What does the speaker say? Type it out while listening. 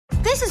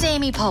This is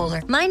Amy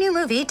Poehler. My new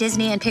movie,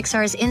 Disney and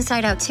Pixar's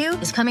Inside Out 2,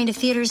 is coming to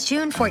theaters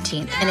June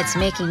 14th, and it's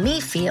making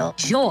me feel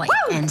joy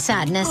and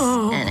sadness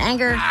and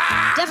anger,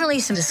 definitely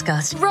some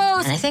disgust, and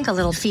I think a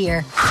little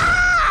fear.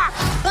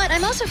 But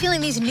I'm also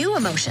feeling these new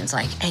emotions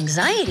like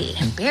anxiety,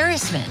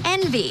 embarrassment,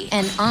 envy,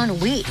 and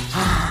ennui.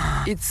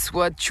 It's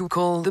what you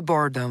call the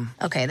boredom.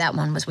 Okay, that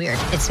one was weird.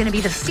 It's gonna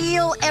be the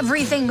feel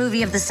everything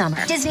movie of the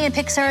summer. Disney and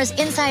Pixar's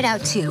Inside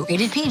Out 2,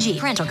 rated PG.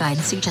 Parental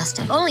guidance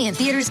suggested. Only in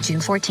theaters June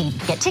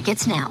 14th. Get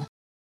tickets now.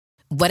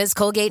 What does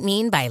Colgate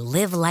mean by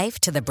live life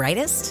to the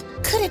brightest?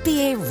 Could it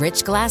be a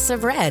rich glass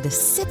of red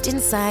sipped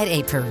inside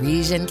a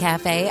Parisian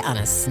cafe on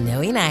a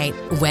snowy night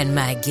when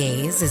my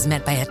gaze is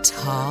met by a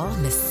tall,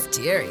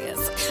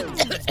 mysterious...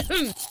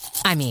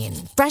 I mean,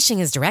 brushing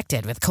is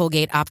directed with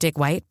Colgate Optic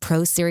White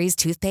Pro Series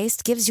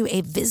toothpaste gives you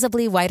a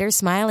visibly whiter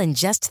smile in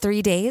just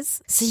 3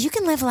 days, so you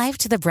can live life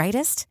to the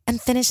brightest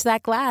and finish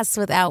that glass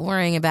without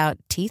worrying about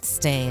teeth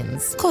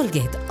stains.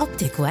 Colgate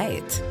Optic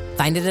White.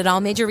 Find it at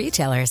all major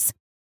retailers.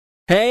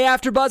 Hey,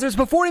 AfterBuzzers,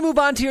 before we move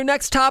on to your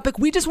next topic,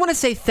 we just want to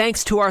say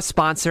thanks to our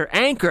sponsor,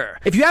 Anchor.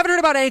 If you haven't heard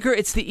about Anchor,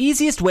 it's the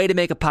easiest way to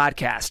make a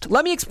podcast.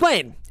 Let me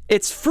explain.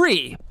 It's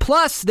free.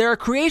 Plus, there are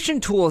creation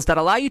tools that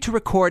allow you to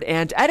record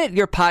and edit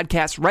your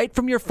podcast right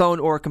from your phone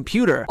or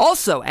computer.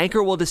 Also,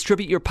 Anchor will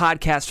distribute your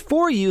podcast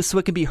for you so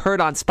it can be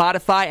heard on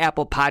Spotify,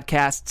 Apple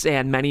Podcasts,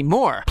 and many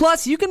more.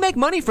 Plus, you can make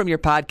money from your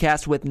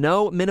podcast with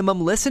no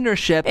minimum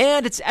listenership,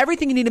 and it's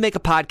everything you need to make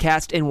a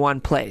podcast in one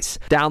place.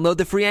 Download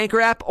the free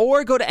Anchor app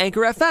or go to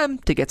Anchor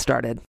FM to get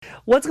started.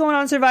 What's going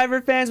on,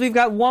 Survivor fans? We've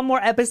got one more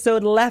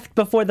episode left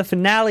before the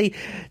finale.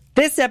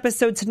 This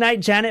episode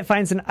tonight, Janet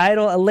finds an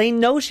idol. Elaine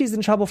knows she's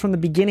in trouble from the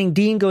beginning.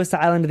 Dean goes to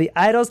Island of the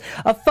Idols.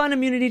 A fun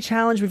immunity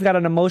challenge. We've got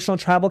an emotional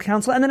tribal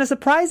council. And then a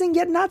surprising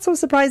yet not so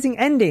surprising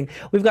ending.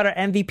 We've got our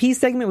MVP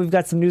segment. We've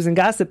got some news and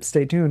gossip.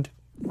 Stay tuned.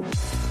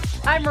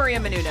 I'm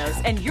Maria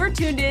Menounos, and you're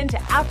tuned in to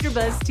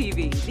AfterBuzz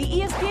TV, the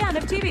ESPN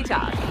of TV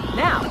talk.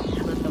 Now,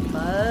 let the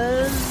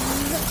buzz...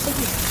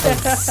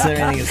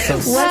 Everything is so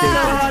stupid. What's going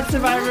on,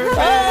 Survivor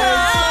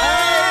fans?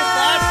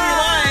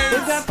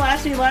 We've got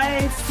flashy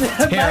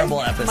lights.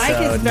 Terrible episode.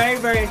 Mike is very,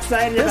 very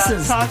excited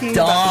about talking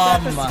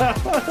about this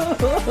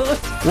episode.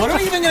 What are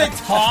we even going to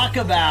talk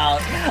about?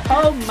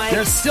 Oh, Mike.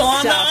 They're still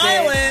on the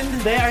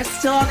island. They are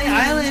still on the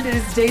island. It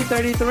is day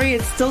 33.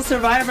 It's still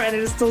Survivor, and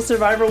it is still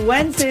Survivor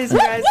Wednesdays, you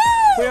guys.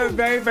 We are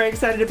very, very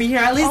excited to be here.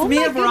 At least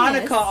me and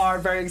Veronica are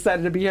very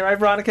excited to be here. Right,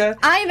 Veronica?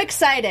 I'm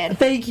excited.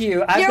 Thank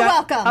you. You're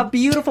welcome. A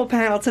beautiful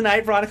panel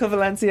tonight. Veronica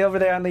Valencia over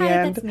there on the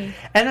end. That's me.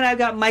 And then I've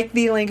got Mike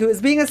Thieling, who is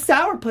being a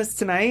sourpuss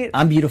tonight.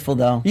 I'm beautiful,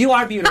 though. You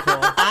are beautiful.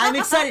 I'm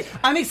excited.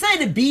 I'm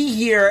excited to be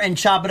here and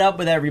chop it up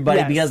with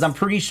everybody because I'm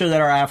pretty sure that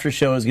our after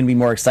show is going to be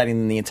more exciting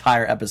than the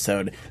entire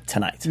episode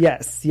tonight.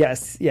 Yes.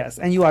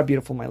 And you are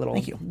beautiful, my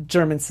little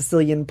German,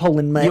 Sicilian,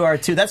 Poland mutt. You are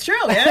too. That's true.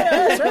 Yeah,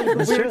 that's right.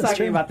 We were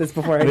talking about this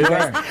before. We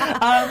were.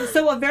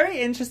 So a very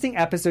interesting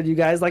episode, you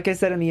guys. Like I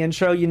said in the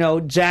intro,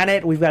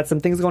 Janet, we've got some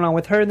things going on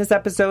with her in this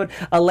episode.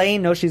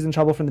 Elaine knows she's in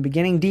trouble from the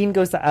beginning. Dean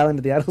goes to Island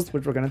of the Idols,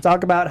 which we're going to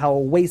talk about, how a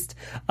waste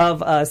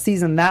of a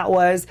season that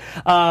was.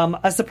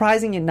 A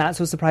surprising and not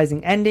so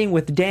surprising ending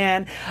with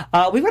Dan.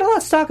 We've got a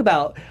lot to talk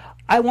about.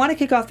 I want to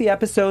kick off the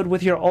episode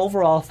with your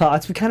overall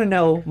thoughts. We kind of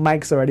know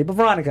Mike's already, but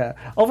Veronica,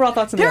 overall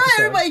thoughts on the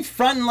episode. Everybody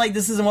fronting like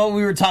this isn't what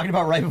we were talking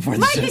about right before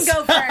this. Mike can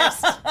go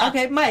first.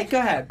 Okay, Mike, go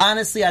ahead.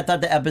 Honestly, I thought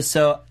the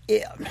episode,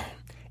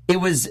 it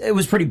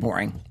was pretty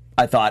boring.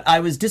 I thought. I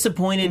was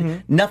disappointed.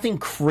 Mm-hmm. Nothing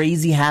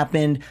crazy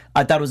happened.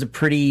 I thought it was a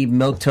pretty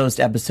milquetoast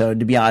episode,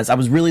 to be honest. I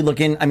was really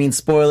looking,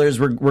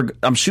 spoilers,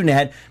 I'm shooting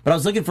ahead, but I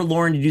was looking for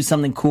Lauren to do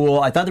something cool.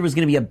 I thought there was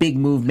going to be a big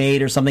move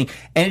made or something,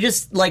 and it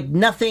just,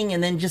 nothing,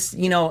 and then just,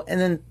 and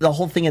then the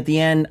whole thing at the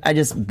end, I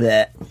just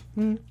bet.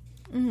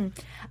 Mm-hmm.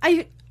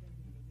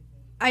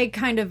 I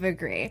kind of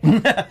agree.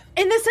 In this,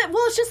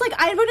 it's just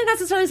I wouldn't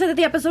necessarily say that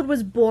the episode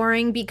was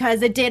boring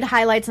because it did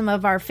highlight some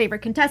of our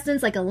favorite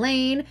contestants, like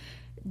Elaine.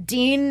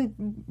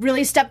 Dean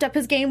really stepped up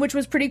his game, which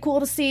was pretty cool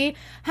to see.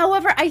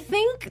 However, I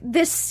think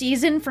this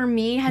season for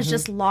me has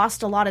just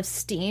lost a lot of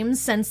steam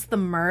since the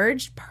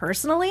merge,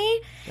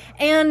 personally.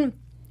 And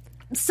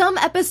some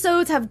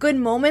episodes have good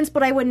moments,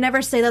 but I would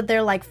never say that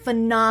they're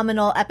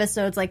phenomenal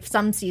episodes like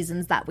some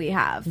seasons that we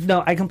have.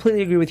 No, I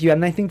completely agree with you.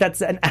 And I think that's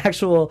an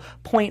actual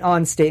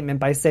point-on statement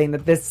by saying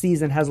that this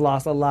season has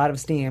lost a lot of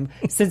steam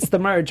since the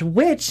merge,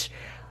 which...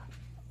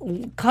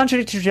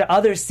 contrary to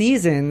other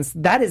seasons,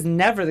 that is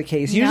never the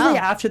case. Usually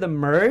after the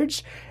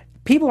merge,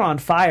 people are on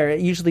fire.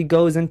 It usually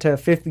goes into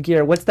fifth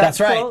gear. What's that? That's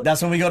quote? Right.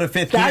 That's when we go to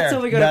fifth gear. That's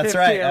when we go to fifth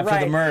gear. After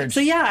the merge. So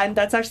yeah, and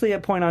that's actually a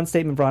point-on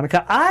statement,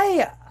 Veronica.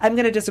 I'm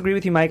going to disagree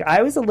with you, Mike.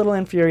 I was a little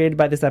infuriated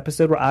by this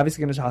episode. We're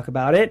obviously going to talk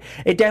about it.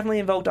 It definitely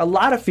invoked a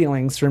lot of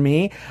feelings for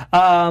me.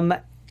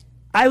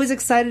 I was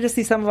excited to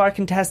see some of our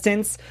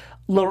contestants,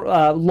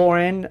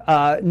 Lauren,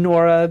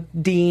 Nora,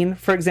 Dean,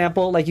 for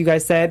example, like you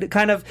guys said,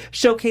 kind of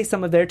showcase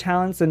some of their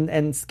talents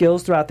and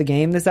skills throughout the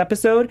game this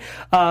episode.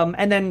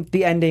 And then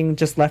the ending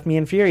just left me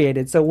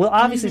infuriated. So we'll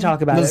obviously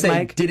talk about it,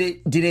 Mike. Did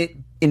it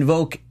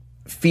invoke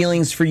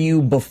feelings for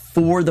you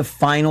before the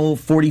final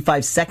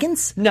 45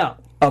 seconds? No.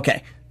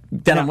 Okay.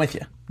 then I'm with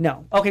you.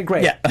 No. Okay,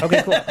 great. Yeah.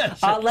 Okay, cool.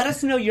 Let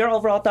us know your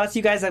overall thoughts,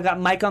 you guys. I've got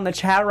Mike on the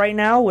chat right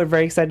now. We're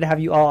very excited to have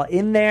you all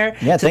in there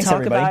to thanks, talk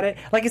everybody. about it.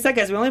 Like I said,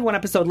 guys, we only have one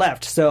episode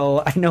left,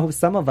 so I know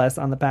some of us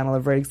on the panel are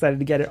very excited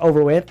to get it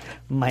over with.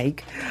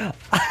 Mike.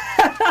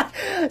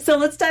 So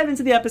let's dive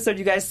into the episode,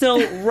 you guys.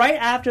 So right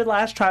after the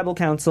last tribal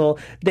council,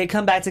 they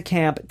come back to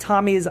camp.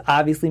 Tommy is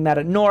obviously mad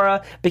at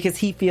Nora because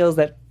he feels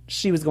that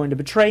she was going to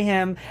betray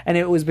him, and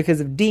it was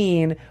because of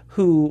Dean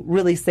who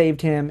really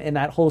saved him in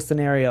that whole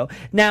scenario.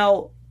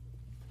 Now,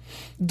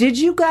 did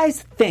you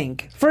guys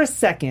think, for a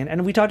second,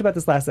 and we talked about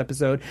this last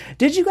episode,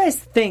 did you guys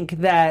think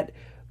that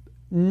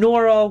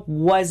Nora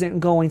wasn't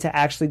going to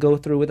actually go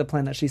through with the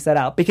plan that she set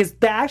out? Because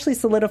they actually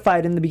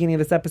solidified in the beginning of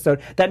this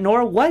episode that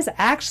Nora was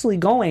actually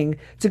going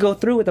to go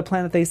through with the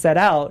plan that they set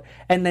out,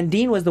 and then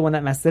Dean was the one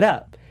that messed it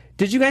up.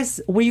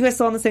 Were you guys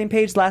still on the same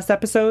page last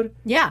episode?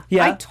 Yeah.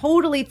 Yeah? I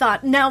totally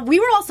thought. Now, we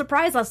were all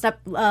surprised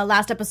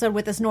last episode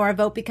with this Nora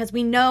vote because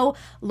we know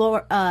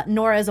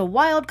Nora is a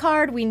wild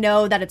card. We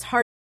know that it's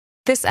hard.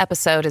 This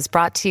episode is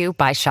brought to you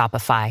by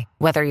Shopify.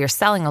 Whether you're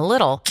selling a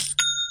little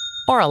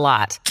or a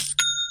lot,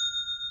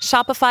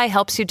 Shopify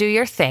helps you do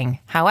your thing,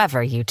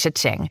 however you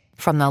cha-ching.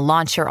 From the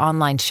launch your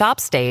online shop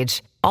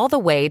stage, all the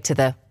way to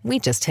the we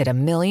just hit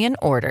 1 million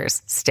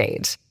orders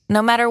stage.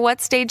 No matter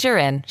what stage you're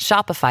in,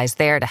 Shopify's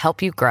there to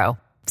help you grow.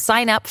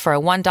 Sign up for a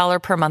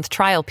 $1 per month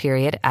trial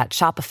period at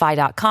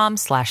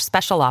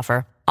shopify.com/special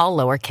offer, all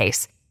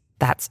lowercase.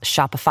 That's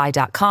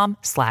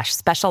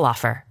shopify.com/special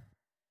offer.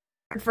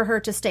 For her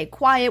to stay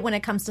quiet when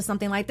it comes to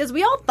something like this.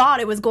 We all thought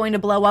it was going to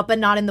blow up, but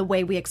not in the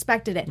way we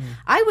expected it.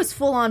 I was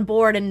full on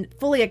board and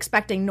fully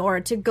expecting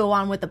Nora to go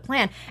on with the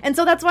plan. And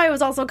so that's why it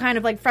was also kind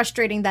of like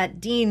frustrating that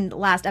Dean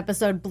last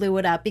episode blew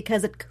it up,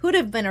 because it could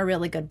have been a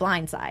really good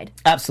blindside.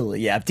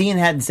 Absolutely, yeah. If Dean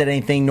hadn't said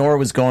anything, Nora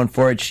was going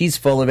for it. She's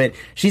full of it.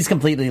 She's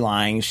completely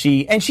lying.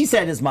 She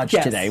said as much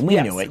today. We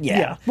knew it.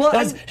 Yeah.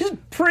 Well, she's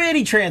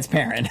pretty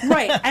transparent.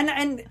 Right.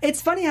 And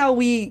it's funny how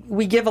we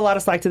give a lot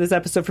of slack to this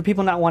episode for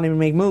people not wanting to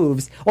make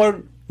moves or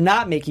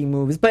not making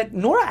moves, but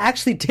Nora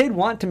actually did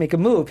want to make a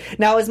move.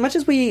 Now, as much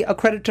as we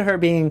accredit to her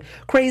being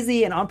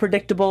crazy and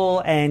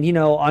unpredictable and,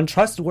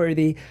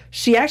 untrustworthy,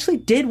 she actually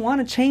did want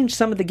to change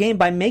some of the game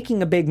by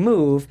making a big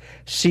move.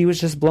 She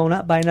was just blown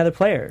up by another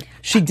player.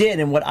 She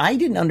did, and what I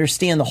didn't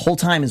understand the whole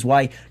time is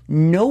why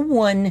no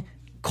one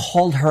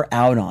called her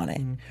out on it,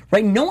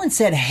 right? No one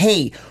said,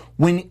 hey,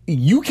 when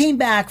you came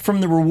back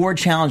from the reward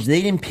challenge,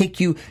 they didn't pick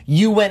you.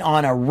 You went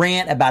on a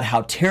rant about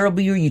how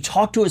terrible you were. You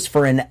talked to us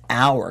for an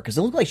hour because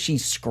it looked like she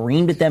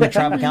screamed at them at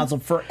Tribal Council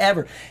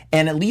forever.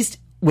 And at least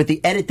with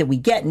the edit that we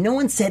get, no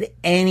one said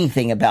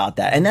anything about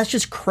that. And that's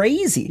just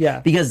crazy.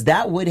 Yeah. Because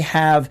that would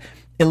have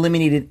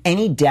eliminated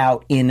any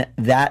doubt in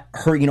that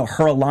her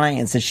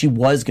alliance that she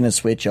was going to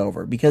switch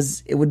over,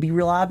 because it would be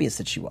real obvious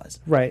that she was.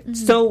 Right. Mm-hmm.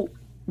 So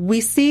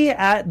we see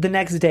at the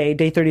next day,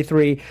 day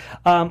 33,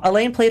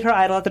 Elaine played her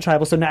idol at the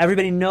tribal, so now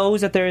everybody knows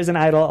that there is an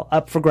idol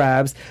up for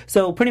grabs.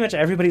 So pretty much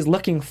everybody's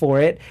looking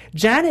for it.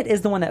 Janet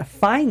is the one that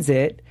finds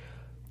it.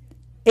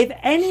 If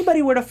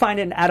anybody were to find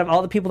it out of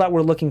all the people that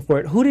were looking for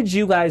it, who did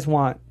you guys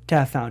want to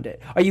have found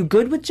it? Are you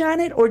good with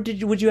Janet, or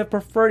would you have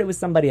preferred it was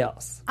somebody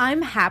else?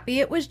 I'm happy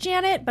it was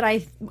Janet, but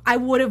I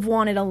would have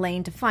wanted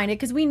Elaine to find it,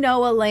 because we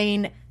know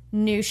Elaine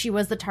knew she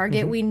was the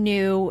target. We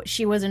knew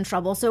she was in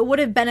trouble, so it would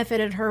have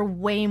benefited her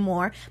way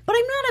more. But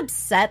I'm not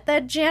upset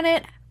that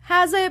Janet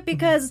has it,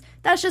 because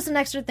that's just an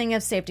extra thing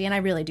of safety, and I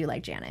really do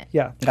like Janet.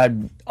 Yeah.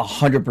 I'd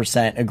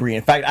 100% agree.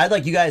 In fact, I'd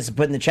like you guys to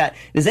put in the chat,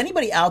 is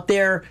anybody out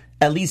there,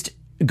 at least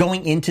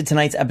going into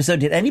tonight's episode,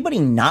 did anybody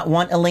not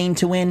want Elaine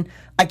to win?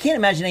 I can't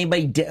imagine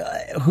anybody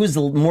who's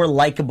more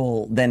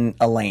likable than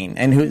Elaine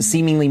and who's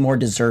seemingly more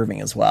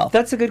deserving as well.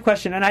 That's a good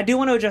question, and I do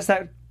want to address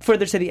that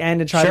further to the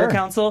end in Tribal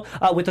Council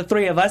with the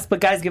three of us, but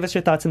guys, give us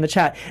your thoughts in the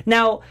chat.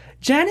 Now,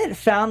 Janet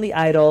found the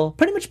idol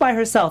pretty much by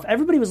herself.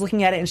 Everybody was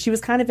looking at it, and she was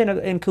kind of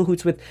in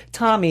cahoots with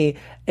Tommy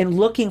in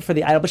looking for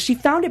the idol, but she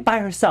found it by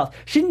herself.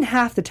 She didn't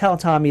have to tell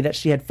Tommy that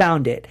she had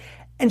found it,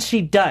 and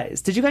she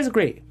does. Did you guys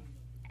agree?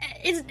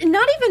 It's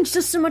not even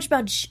just so much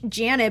about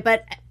Janet,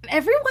 but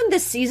everyone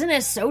this season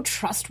is so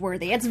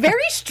trustworthy. It's very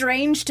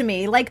strange to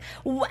me. Like,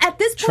 at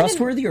this point...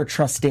 Trustworthy or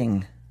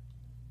trusting?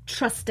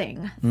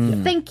 Trusting.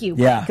 Thank you.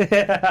 Yeah.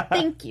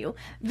 Thank you.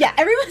 Yeah,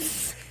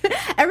 everyone's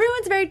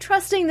very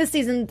trusting this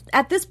season.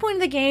 At this point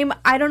in the game,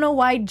 I don't know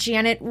why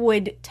Janet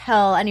would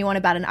tell anyone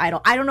about an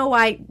idol. I don't know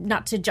why,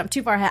 not to jump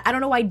too far ahead, I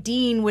don't know why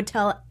Dean would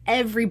tell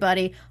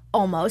everybody,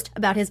 almost,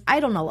 about his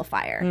idol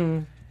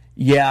nullifier.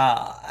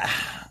 Yeah.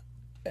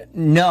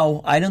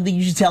 No, I don't think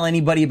you should tell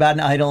anybody about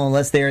an idol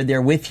unless they're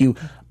there with you.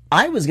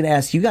 I was going to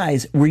ask you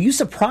guys, were you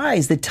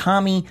surprised that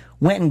Tommy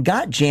went and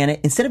got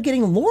Janet instead of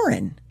getting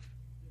Lauren?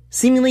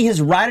 Seemingly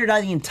his ride or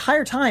die the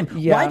entire time.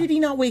 Yeah. Why did he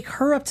not wake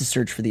her up to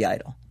search for the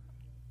idol?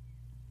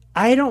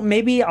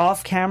 Maybe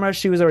off camera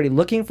she was already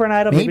looking for an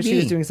idol. Maybe she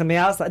was doing something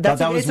else.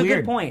 That was a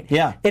good point.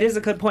 Yeah. It is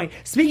a good point.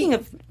 Speaking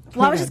of...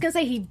 Well, I was just going to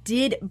say, he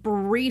did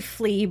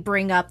briefly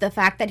bring up the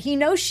fact that he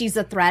knows she's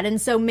a threat, and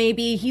so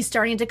maybe he's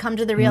starting to come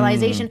to the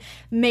realization,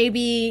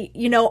 maybe,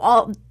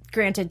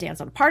 granted, Dan's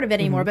not a part of it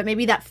anymore, but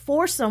maybe that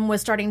foursome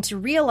was starting to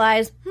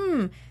realize,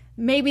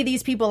 maybe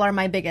these people are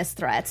my biggest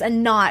threats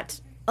and not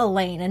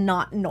Elaine and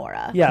not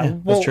Nora. Yeah,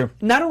 well, that's true.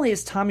 Not only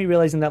is Tommy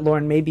realizing that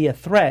Lauren may be a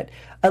threat,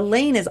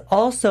 Elaine is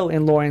also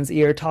in Lauren's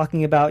ear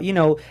talking about,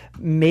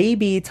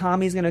 maybe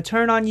Tommy's going to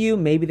turn on you.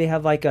 Maybe they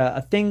have like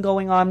a thing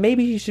going on.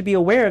 Maybe you should be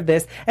aware of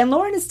this. And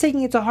Lauren is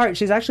taking it to heart.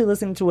 She's actually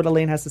listening to what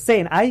Elaine has to say.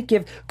 And I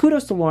give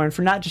kudos to Lauren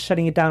for not just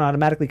shutting it down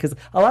automatically, because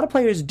a lot of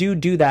players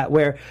do that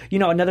where,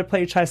 another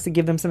player tries to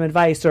give them some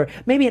advice or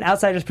maybe an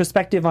outsider's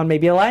perspective on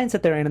maybe alliance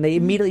that they're in, and they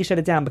immediately shut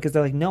it down because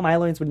they're like, no, my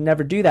alliance would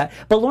never do that.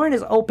 But Lauren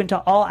is open to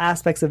all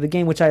aspects of the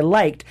game, which I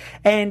liked.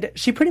 And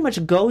she pretty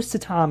much goes to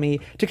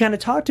Tommy to kind of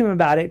talk to him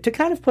about it, to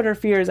kind of put her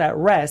fears at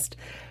rest.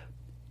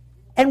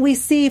 And we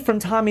see from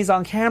Tommy's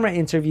on-camera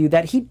interview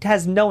that he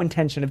has no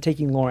intention of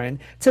taking Lauren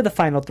to the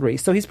final 3.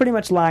 So he's pretty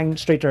much lying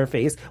straight to her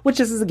face, which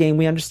this is a game.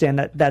 We understand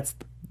that that's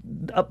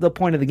the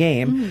point of the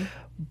game.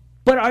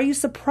 But are you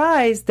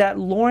surprised that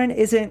Lauren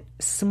isn't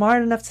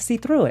smart enough to see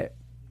through it?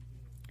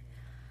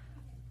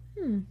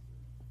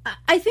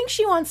 I think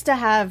she wants to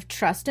have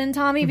trust in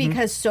Tommy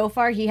because so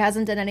far he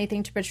hasn't done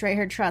anything to betray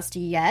her trust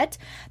yet.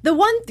 The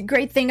one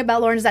great thing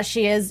about Lauren is that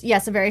she is,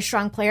 yes, a very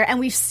strong player, and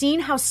we've seen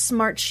how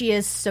smart she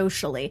is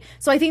socially.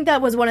 So I think that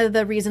was one of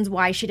the reasons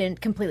why she didn't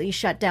completely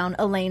shut down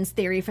Elaine's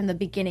theory from the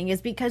beginning, is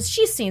because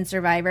she's seen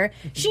Survivor.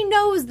 She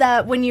knows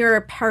that when you're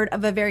a part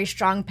of a very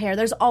strong pair,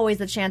 there's always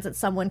the chance that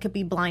someone could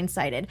be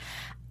blindsided.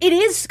 It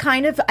is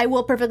kind of, I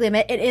will perfectly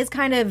admit, it is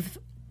kind of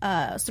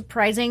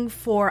surprising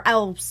for,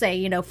 I'll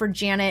say, for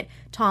Janet,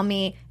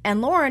 Tommy, and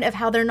Lauren, of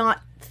how they're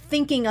not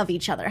thinking of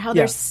each other, how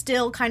they're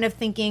still kind of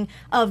thinking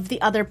of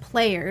the other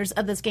players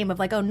of this game of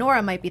like, oh,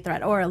 Nora might be a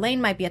threat, or Elaine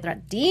might be a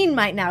threat, Dean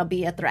might now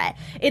be a threat.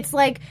 It's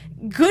like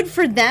good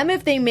for them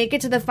if they make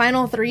it to the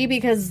final 3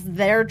 because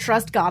their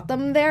trust got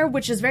them there,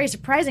 which is very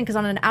surprising because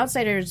on an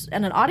outsider's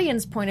and an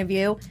audience point of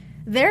view,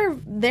 they're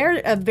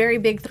a very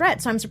big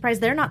threat, so I'm surprised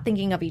they're not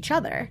thinking of each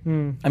other.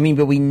 I mean,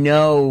 but we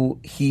know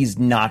he's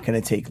not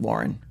going to take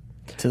Lauren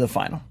to the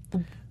final.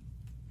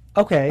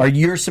 Okay. Are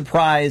you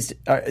surprised?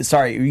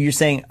 You're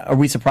saying, are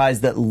we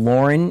surprised that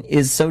Lauren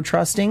is so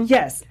trusting?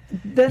 Yes.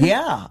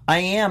 Yeah, I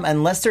am,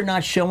 unless they're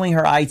not showing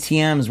her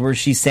ITMs where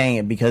she's saying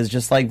it, because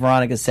just like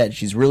Veronica said,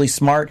 she's really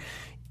smart.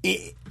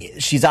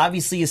 She's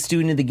obviously a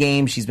student of the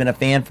game. She's been a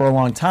fan for a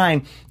long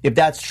time. If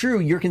that's true,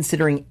 you're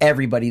considering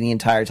everybody the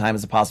entire time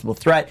as a possible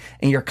threat,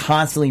 and you're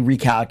constantly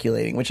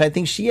recalculating, which I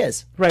think she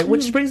is. Right,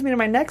 which brings me to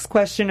my next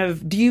question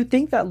of, do you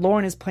think that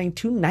Lauren is playing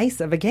too nice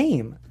of a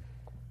game?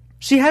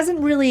 She hasn't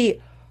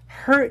really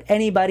hurt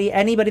anybody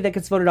that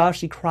gets voted off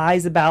she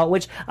cries about,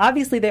 which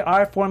obviously they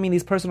are forming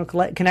these personal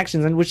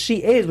connections, and which she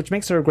is, which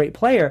makes her a great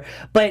player.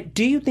 But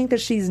do you think that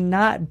she's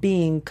not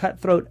being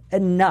cutthroat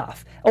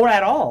enough, or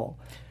at all?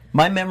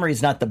 My memory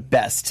is not the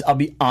best, I'll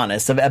be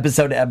honest, of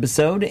episode to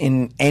episode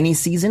in any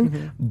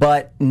season,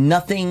 but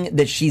nothing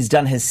that she's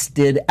done has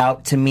stood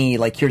out to me.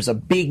 Like, here's a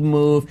big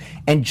move.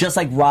 And just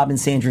like Rob and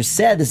Sandra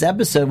said, this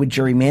episode with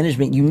jury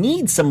management, you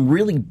need some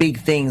really big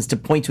things to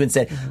point to and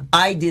say,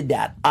 I did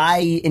that.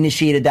 I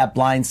initiated that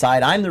blind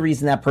side. I'm the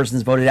reason that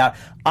person's voted out.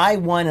 I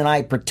won and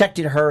I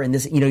protected her, and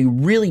this,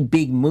 really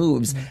big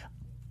moves.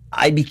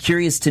 I'd be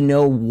curious to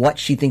know what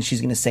she thinks she's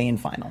going to say in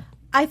final.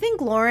 I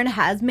think Lauren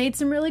has made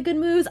some really good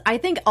moves. I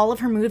think all of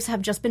her moves have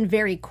just been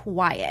very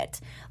quiet.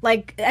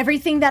 Like,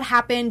 everything that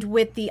happened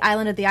with the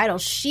Island of the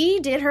Idols, she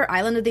did her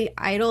Island of the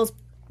Idols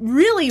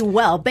really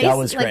well, That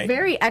was great.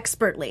 very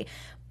expertly.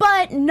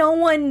 But no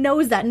one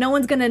knows that. No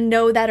one's going to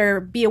know that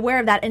or be aware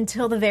of that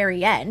until the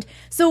very end.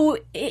 So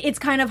it's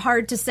kind of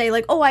hard to say,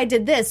 like, oh, I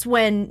did this,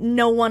 when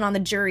no one on the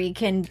jury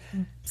can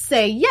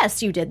say,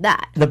 yes, you did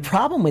that. The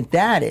problem with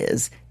that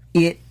is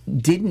it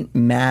didn't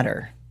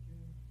matter,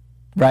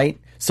 right?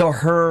 So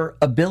her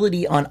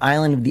ability on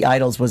Island of the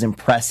Idols was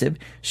impressive.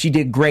 She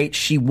did great.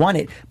 She won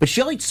it. But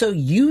she also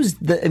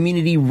used the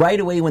immunity right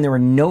away when there were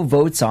no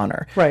votes on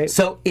her. Right.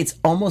 So it's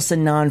almost a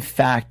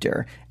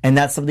non-factor. And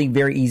that's something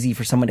very easy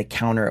for someone to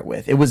counter it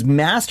with. It was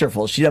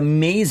masterful. She did an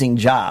amazing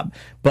job.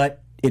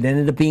 But it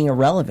ended up being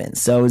irrelevant.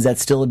 So is that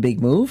still a big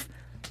move?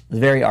 It's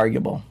very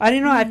arguable. I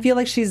don't know. I feel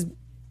like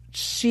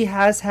she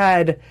has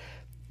had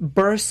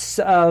bursts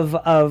of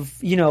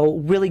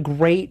really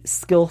great,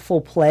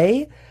 skillful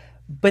play.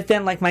 But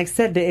then, like Mike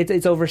said,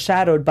 it's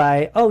overshadowed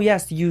by, oh,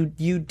 yes, you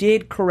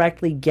did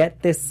correctly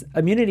get this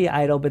immunity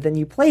idol, but then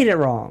you played it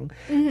wrong.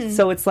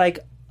 So it's like,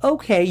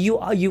 okay,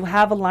 you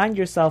have aligned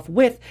yourself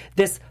with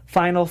this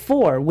final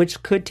 4,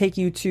 which could take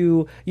you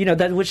to,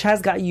 which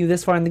has got you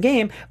this far in the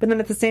game. But then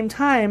at the same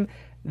time,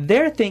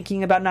 they're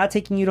thinking about not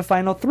taking you to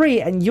final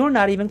 3, and you're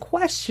not even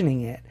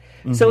questioning it.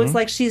 So it's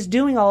like she's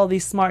doing all of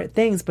these smart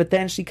things, but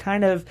then she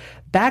kind of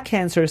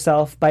backhands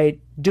herself by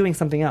doing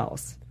something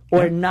else,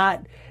 or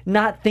not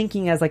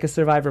thinking as like a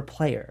Survivor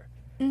player.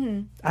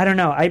 I don't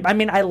know. I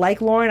mean, I like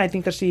Lauren. I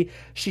think that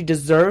she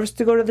deserves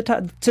to go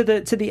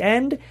to the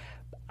end.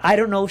 I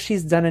don't know if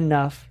she's done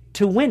enough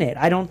to win it.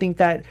 I don't think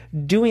that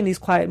doing these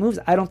quiet moves,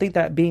 I don't think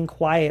that being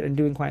quiet and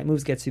doing quiet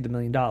moves gets you the $1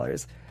 million.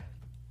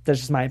 That's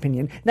just my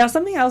opinion. Now,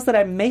 something else that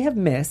I may have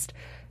missed,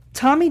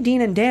 Tommy,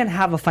 Dean, and Dan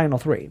have a final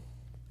 3.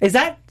 Is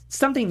that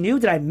something new?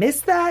 Did I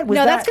miss that?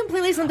 That's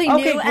completely something new.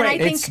 Okay, And I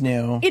great. think It's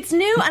new. It's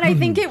new, and I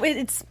think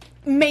it's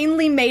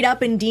mainly made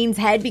up in Dean's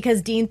head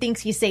because Dean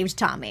thinks he saved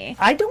Tommy.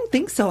 I don't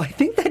think so. I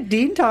think that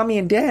Dean, Tommy,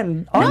 and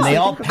Dan... And they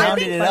all think about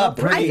pounded the it final up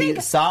 3. pretty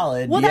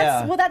solid. Well,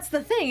 yeah. that's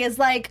the thing is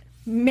like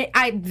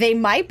they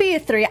might be a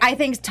 3. I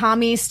think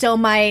Tommy still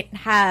might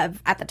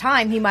have at the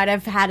time he might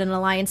have had an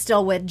alliance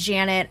still with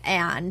Janet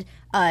and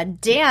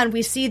Dan.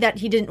 We see that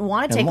he didn't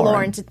want to take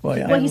Lauren to. Well,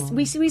 yeah.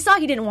 we saw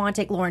he didn't want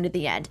to take Lauren to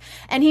the end,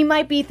 and he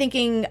might be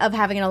thinking of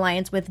having an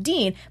alliance with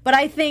Dean. But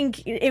I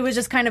think it was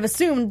just kind of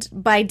assumed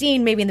by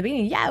Dean, maybe in the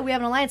beginning. Yeah, we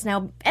have an alliance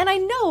now, and I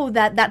know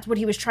that that's what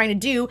he was trying to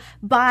do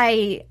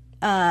by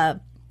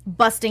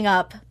busting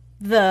up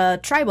the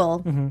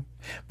tribal. Mm-hmm.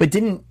 But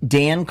didn't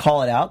Dan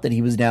call it out that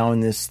he was now in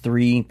this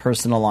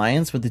 3-person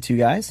alliance with the 2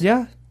 guys?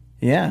 Yeah.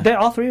 Yeah.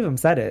 All 3 of them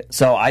said it.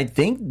 So I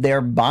think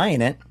they're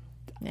buying it.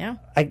 Yeah.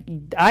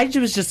 I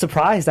was just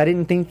surprised. I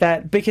didn't think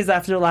that, because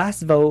after the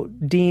last vote,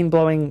 Dean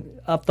blowing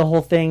up the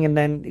whole thing, and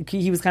then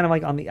he was kind of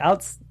like on the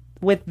outs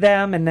with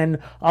them, and then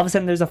all of a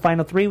sudden there's a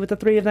final 3 with the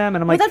 3 of them,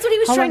 and I'm like, that's what he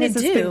was how trying long to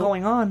has this do. been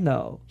going on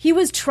though? He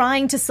was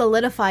trying to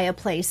solidify a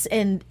place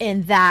in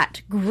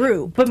that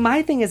group. But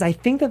my thing is, I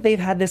think that they've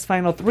had this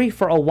final 3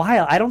 for a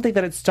while. I don't think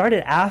that it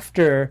started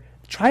after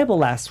Tribal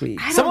last week.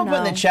 Someone put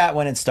in the chat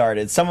when it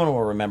started. Someone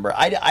will remember.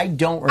 I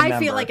don't remember. I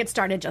feel like it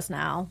started just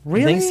now.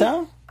 Really? You think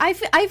so? I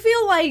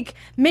feel like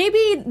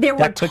maybe there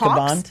were That quick a talks.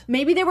 bond?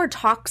 Maybe there were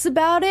talks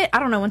about it. I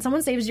don't know. When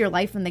someone saves your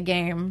life in the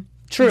game,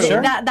 True.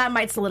 Sure. that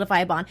might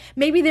solidify a bond.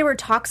 Maybe there were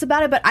talks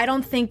about it, but I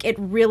don't think it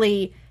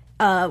really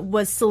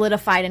was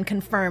solidified and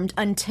confirmed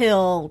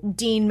until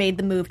Dean made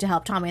the move to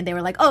help Tommy, and they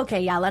were like,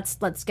 "Okay, yeah, let's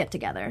get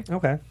together."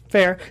 Okay,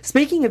 fair.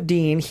 Speaking of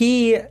Dean,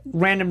 he,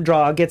 random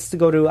draw, gets to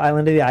go to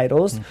Island of the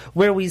Idols,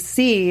 where we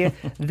see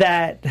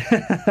that...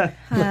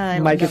 I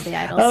Mike love is- the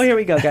Idols. Oh, here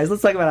we go, guys.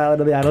 Let's talk about Island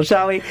of the Idols,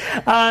 shall we?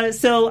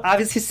 So,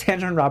 obviously,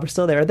 Sandra and Rob are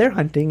still there. They're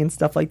hunting and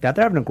stuff like that.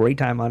 They're having a great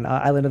time on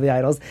Island of the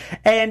Idols.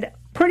 And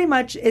pretty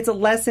much, it's a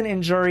lesson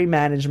in jury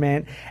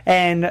management,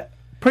 and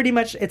pretty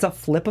much, it's a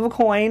flip of a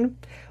coin.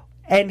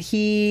 And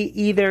he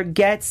either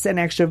gets an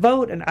extra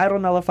vote, an idol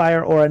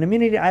nullifier, or an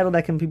immunity idol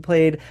that can be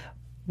played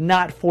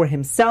not for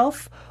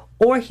himself,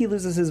 or he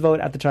loses his vote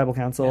at the tribal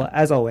council,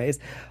 as always.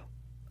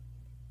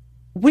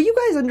 Were you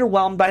guys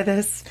underwhelmed by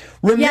this?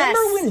 Remember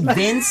Yes. when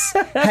Vince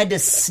had to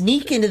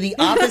sneak into the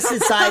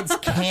opposite side's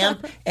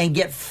camp and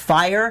get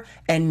fire,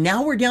 and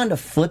now we're down to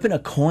flipping a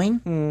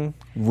coin?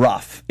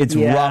 Rough. It's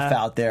Yeah. rough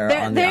out there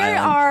on the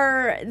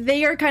island.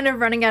 They are kind of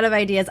running out of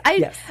ideas.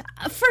 Yes.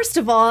 First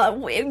of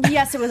all,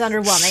 yes, it was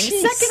underwhelming.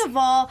 Jeez. Second of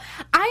all,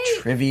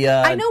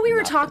 Trivia, I know we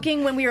were nothing.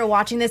 talking when we were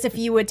watching this if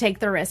you would take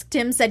the risk.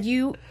 Tim said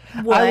you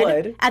would, I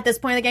would. at this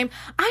point in the game.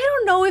 I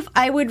don't know if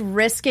I would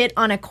risk it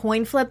on a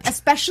coin flip,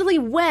 especially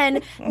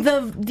when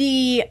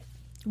the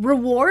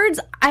rewards,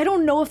 I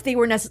don't know if they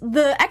were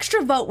the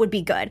extra vote would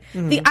be good.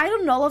 Mm-hmm. The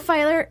idol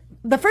nullifier,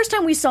 the first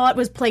time we saw it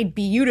was played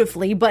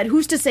beautifully, but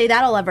who's to say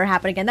that'll ever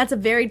happen again? That's a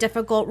very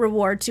difficult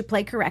reward to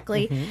play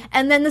correctly. Mm-hmm.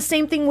 And then the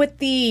same thing with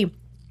the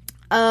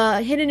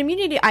hidden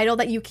immunity idol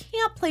that you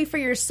can't play for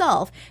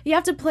yourself. You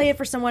have to play it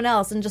for someone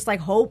else and just like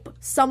hope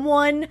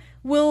someone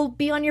will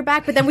be on your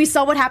back. But then we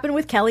saw what happened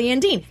with Kelly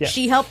and Dean. Yeah.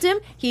 She helped him.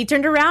 He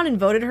turned around and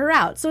voted her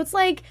out. So it's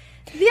like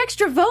the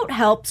extra vote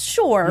helps,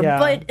 sure, Yeah.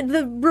 but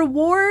the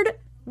reward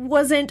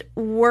wasn't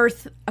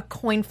worth a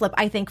coin flip,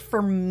 I think,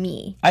 for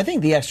me. I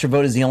think the extra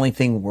vote is the only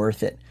thing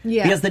worth it.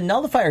 Yeah. Because the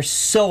nullifier is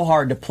so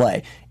hard to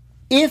play.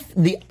 If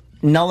the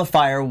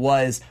nullifier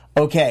was,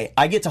 okay,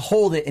 I get to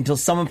hold it until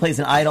someone plays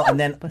an idol and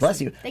then, bless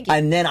you, Thank you.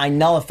 and then I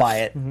nullify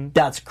it,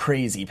 that's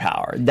crazy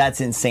power. That's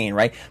insane,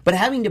 right? But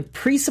having to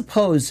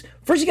presuppose,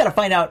 first you got to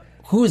find out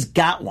who's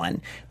got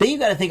one. Then you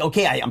got to think,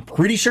 okay, I'm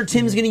pretty sure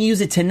Tim's going to use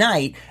it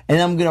tonight,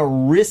 and I'm going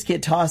to risk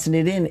it tossing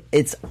it in.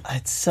 It's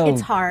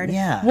hard.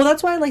 Yeah. Well,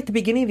 that's why I like the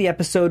beginning of the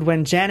episode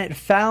when Janet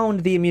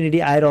found the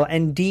immunity idol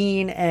and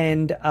Dean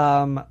and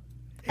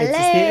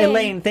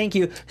Elaine, thank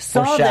you,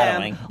 saw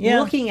Foreshadowing. them Yeah.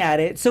 looking at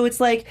it. So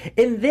it's like,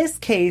 in this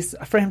case,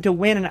 for him to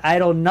win an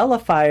idol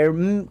nullifier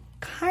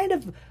kind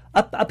of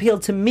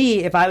appealed to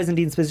me if I was in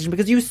Dean's position,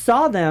 because you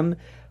saw them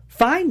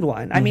find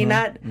one. I mean,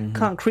 not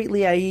concretely.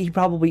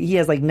 He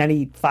has like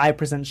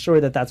 95% sure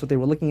that that's what they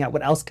were looking at.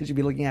 What else could you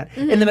be looking at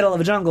in the middle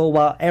of a jungle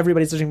while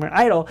everybody's searching for an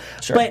idol?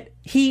 Sure. But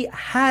he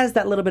has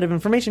that little bit of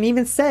information. He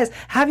even says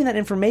having that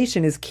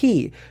information is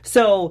key.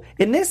 So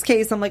in this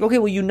case, I'm like, okay,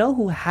 well, you know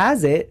who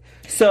has it.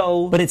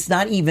 So, But it's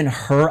not even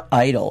her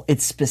idol.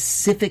 It's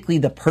specifically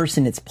the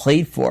person it's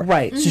played for.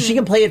 Right. So she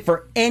can play it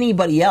for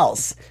anybody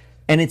else,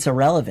 and it's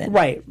irrelevant.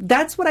 right.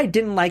 That's what I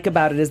didn't like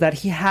about it, is that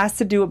he has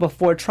to do it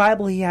before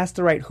tribal. He has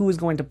to write who is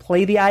going to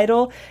play the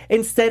idol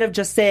instead of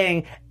just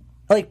saying,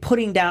 like,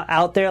 putting down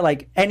out there,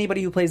 like,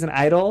 anybody who plays an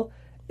idol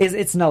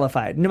it's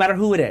nullified, no matter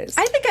who it is.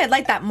 I think I'd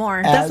like that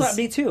more. That's what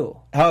me too.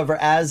 However,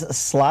 as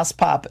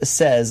Slosspop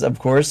says, of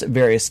course,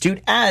 very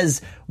astute,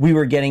 as we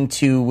were getting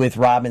to with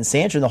Rob and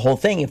Sandra, the whole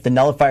thing, if the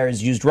nullifier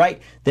is used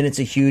right, then it's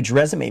a huge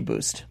resume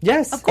boost.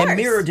 Yes. Of course. And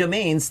Mirror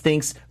Domains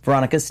thinks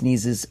Veronica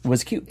Sneezes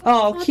was cute.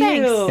 Oh, cute.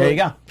 thanks. There you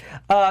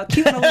go.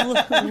 Cute and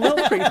a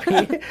little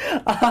creepy.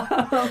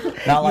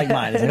 Not like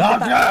mine. It's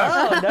like,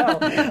 Oh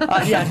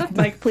no! Yeah,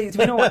 Mike, please.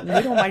 We don't want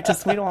Mike to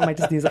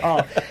sneeze at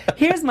all.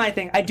 Here's my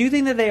thing. I do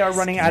think that they are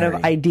running out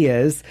of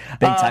ideas.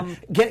 big time.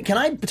 Can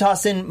I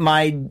toss in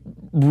my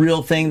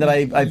real thing that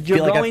I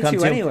feel like I've come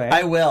to? Anyway.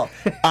 I will.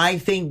 I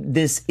think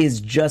this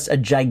is just a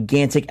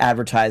gigantic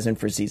advertisement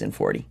for season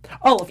 40.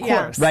 Oh, of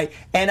Yeah. course. Right?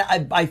 And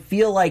I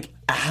feel like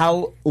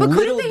how But little...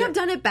 couldn't they have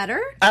done it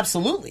better?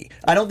 Absolutely.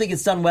 I don't think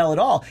it's done well at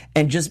all.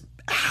 And just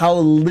how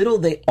little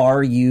they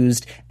are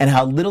used and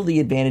how little the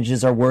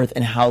advantages are worth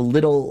and how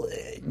little,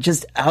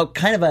 just how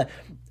kind of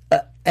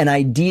an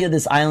idea,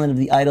 this Island of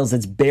the Idols,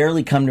 that's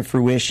barely come to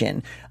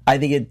fruition. I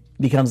think it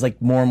becomes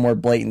like more and more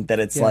blatant that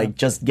it's like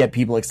just get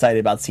people excited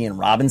about seeing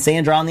Rob and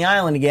Sandra on the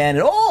island again.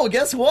 And oh,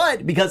 guess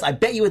what? Because I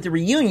bet you at the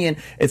reunion,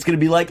 it's going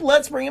to be like,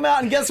 let's bring them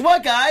out. And guess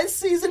what, guys?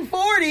 Season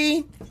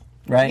 40.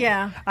 Right?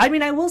 Yeah. I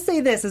mean, I will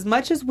say this: as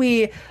much as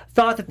we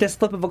thought that this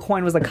flip of a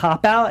coin was a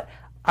cop out,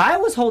 I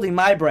was holding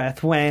my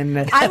breath when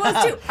I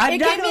was too. I'm It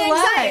not gave me gonna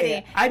lie.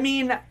 anxiety. I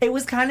mean, it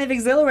was kind of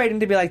exhilarating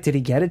to be like, did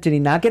he get it? Did he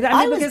not get it?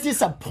 I mean, was because-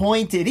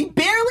 disappointed. He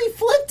barely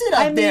flipped it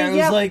up there. It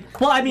was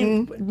like, well, I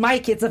mean,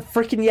 Mike, it's a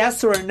freaking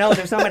yes or a no.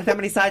 There's not that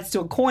many sides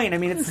to a coin. I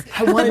mean, it's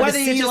I wanted to whether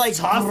you see, just like,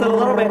 toss it a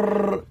little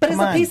bit. But it's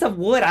come a on. piece of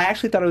wood. I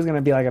actually thought it was going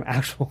to be like an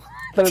actual.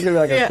 I thought it was going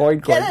to be like a coin.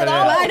 Get it but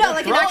out. I know,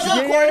 like an actual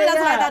Yeah, cord. yeah, That's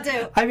what I yeah. thought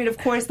too. I mean, of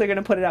course they're going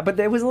to put it out, but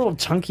it was a little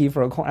chunky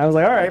for a coin. I was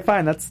like, all right,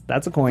 fine, that's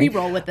a coin. We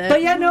roll with it.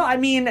 But yeah, no, I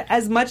mean,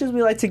 as much as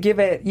we like to give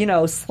it,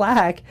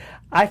 slack,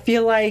 I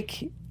feel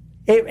like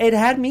it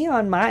had me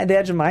on the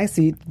edge of my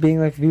seat,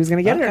 being like, if he was going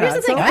to get it or Here's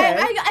not. the thing. So,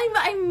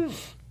 okay.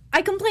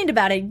 I complained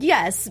about it,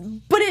 yes,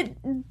 but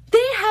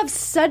they have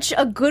such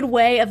a good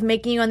way of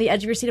making you on the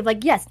edge of your seat of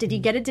like, yes, did he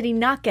get it? Did he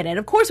not get it?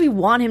 Of course, we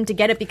want him to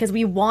get it because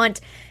we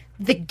want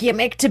the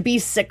gimmick to be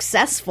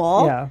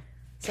successful. Yeah.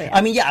 So, yeah.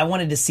 I mean, yeah, I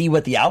wanted to see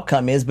what the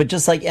outcome is, but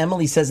just like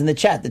Emily says in the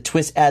chat, the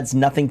twist adds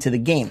nothing to the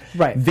game.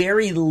 Right.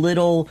 Very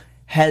little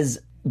has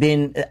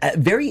been,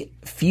 very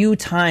few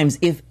times,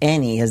 if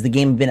any, has the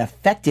game been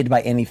affected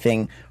by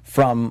anything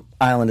from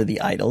Island of the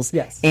Idols.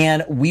 Yes.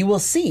 And we will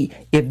see.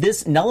 If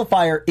this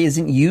nullifier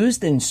isn't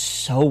used, then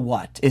so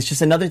what? It's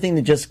just another thing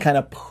that just kind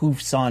of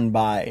poofs on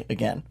by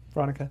again.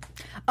 Veronica.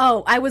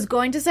 Oh, I was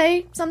going to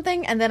say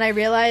something, and then I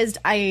realized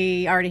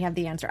I already have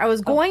the answer. I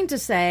was going to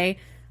say,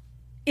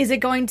 is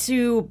it going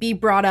to be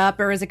brought up,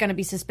 or is it going to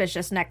be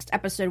suspicious next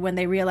episode when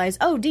they realize,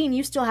 oh, Dean,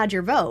 you still had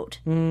your vote?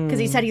 Because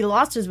he said he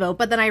lost his vote,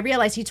 but then I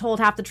realized he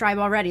told half the tribe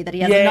already that he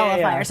has a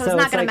nullifier, so it's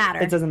not going to matter.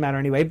 It doesn't matter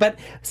anyway. But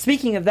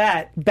speaking of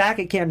that, back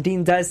at camp,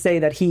 Dean does say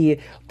that he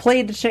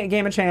played the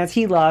game of chance,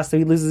 he lost, so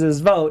he loses his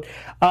vote.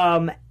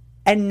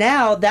 And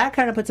now that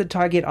kind of puts a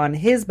target on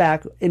his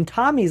back in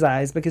Tommy's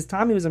eyes, because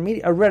Tommy was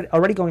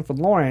already going for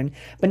Lauren.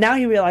 But now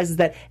he realizes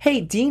that,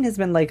 hey, Dean has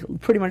been like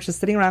pretty much just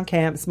sitting around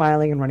camp,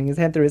 smiling and running his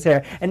hand through his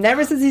hair. And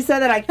ever since he said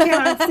that, I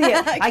can't unsee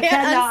it. I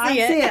cannot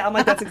unsee it. I'm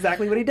like, that's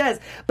exactly what he does.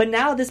 But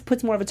now this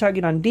puts more of a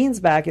target on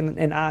Dean's back in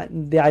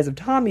the eyes of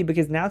Tommy,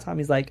 because now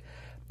Tommy's like,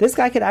 this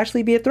guy could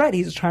actually be a threat.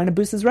 He's trying to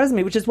boost his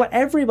resume, which is what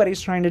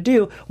everybody's trying to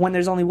do when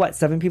there's only,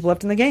 7 people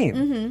left in the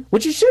game?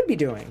 Which you should be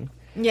doing.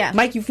 Yeah.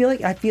 Mike, you feel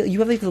you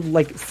have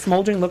like a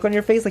smoldering look on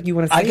your face, like you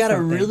want to say I got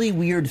something. a really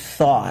weird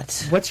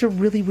thought. What's your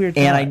really weird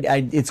thought? And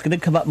I it's going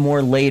to come up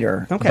more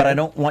later, Okay. but I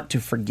don't want to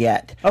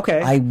forget.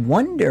 Okay. I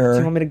wonder... Do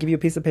you want me to give you a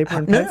piece of paper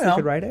and No, pen so you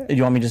could write it? Do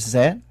you want me just to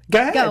say it? Go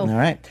ahead. Go. All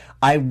right.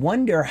 I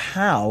wonder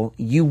how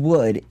you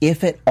would,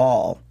 if at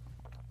all,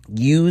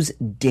 use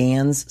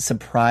Dan's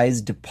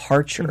surprise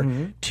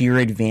departure to your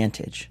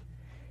advantage.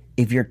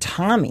 If you're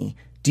Tommy,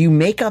 do you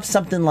make up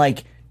something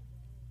like,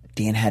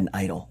 Dan had an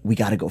idol, we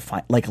got to go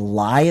find, like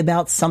lie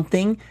about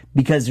something,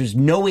 because there's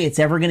no way it's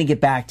ever going to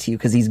get back to you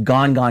because he's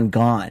gone.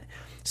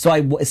 So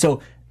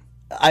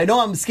I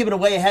know I'm skipping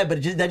way ahead,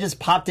 but that just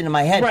popped into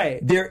my head.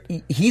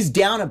 Right. He's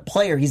down a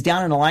player. He's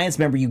down an alliance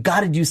member. You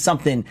got to do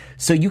something.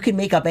 So you can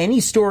make up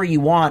any story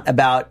you want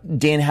about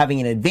Dan having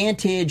an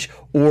advantage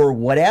or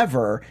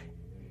whatever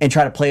and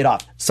try to play it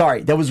off.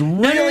 Sorry, that was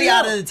really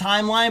out of the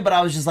timeline, but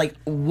I was just like,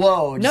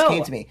 whoa, it just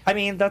came to me. I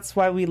mean, that's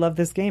why we love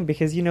this game,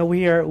 because,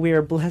 we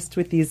are blessed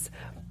with these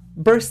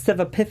bursts of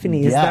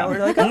epiphanies that we're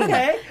like,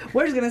 okay,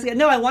 we're just going to say it.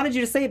 No, I wanted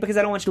you to say it because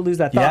I don't want you to lose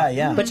that thought.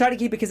 Yeah. But try to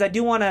keep it, because I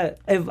do want to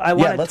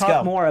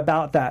talk more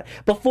about that.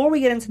 Before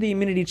we get into the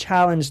immunity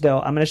challenge, though,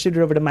 I'm going to shoot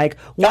it over to Mike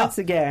once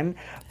again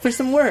for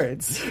some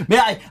words.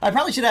 Man, I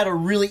probably should have had a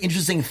really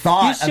interesting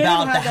thought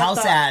about the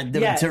house ad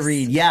to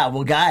read. Yeah,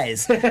 well,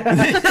 guys,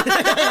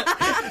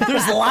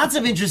 there's lots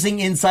of interesting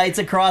insights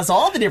across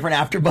all the different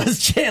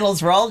AfterBuzz channels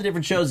for all the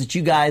different shows that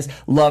you guys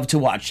love to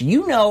watch.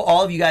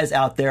 All of you guys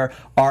out there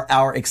are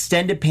our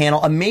extended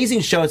panel.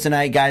 Amazing show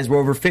tonight, guys. We're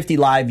over 50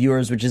 live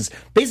viewers, which is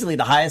basically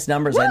the highest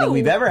numbers I think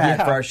we've ever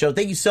had for our show.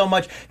 Thank you so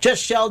much.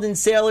 Just Sheldon,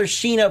 Sailor,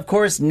 Sheena, of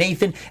course,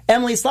 Nathan,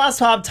 Emily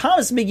Slosshop,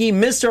 Thomas McGee,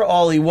 Mr.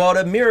 Ollie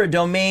Woda, Mira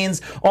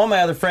Domains, all my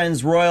other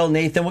friends, Royal,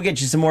 Nathan. We'll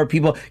get you some more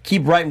people.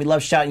 Keep writing. We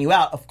love shouting you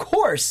out. Of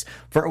course,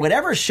 for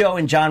whatever show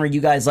and genre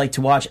you guys like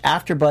to watch,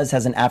 AfterBuzz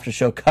has an after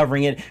show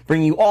covering it,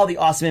 bringing you all the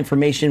awesome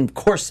information. Of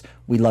course,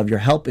 we love your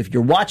help. If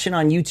you're watching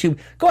on YouTube,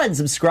 go ahead and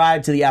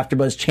subscribe to the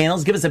AfterBuzz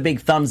channels. Give us a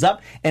big thumbs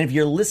up. And if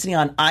you're listening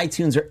on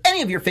iTunes or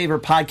any of your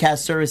favorite podcast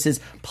services,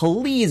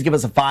 please give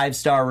us a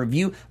 5-star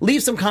review.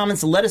 Leave some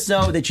comments and let us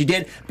know that you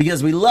did,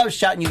 because we love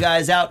shouting you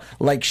guys out,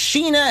 like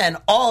Sheena and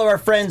all of our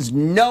friends,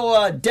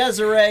 Noah,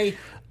 Desiree.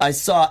 I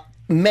saw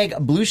Meg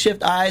Blue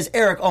Shift Eyes,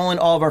 Eric Olin,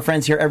 all of our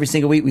friends here every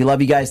single week. We love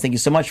you guys. Thank you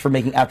so much for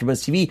making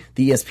AfterBuzz TV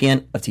the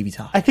ESPN of TV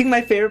talk. I think my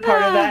favorite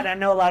part of that, and I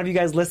know a lot of you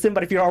guys listen,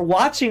 but if you are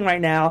watching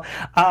right now,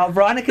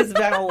 Veronica's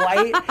Vanna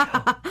White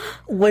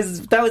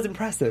was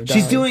impressive.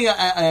 She's doing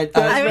a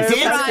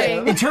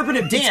trying.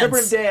 interpretive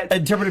dance.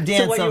 Interpretive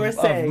dance So what you were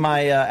saying. of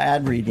my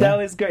ad read. Yeah. That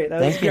was great.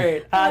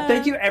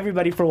 Thank you,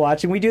 everybody, for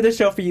watching. We do this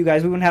show for you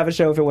guys. We wouldn't have a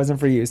show if it wasn't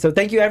for you. So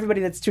thank you,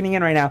 everybody that's tuning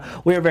in right now.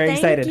 We're very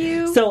excited.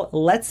 You. So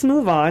let's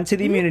move on to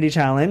the immunity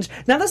challenge.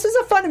 Now, this is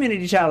a fun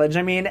immunity challenge.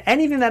 I mean,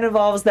 anything that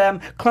involves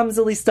them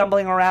clumsily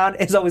stumbling around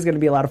is always going to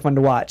be a lot of fun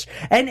to watch.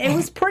 And it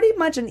was pretty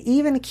much an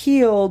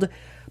even-keeled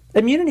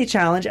immunity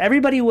challenge.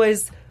 Everybody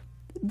was...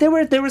 There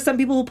were some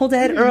people who pulled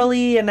ahead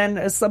early, and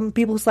then some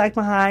people who slacked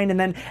behind, and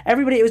then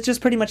everybody, it was just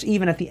pretty much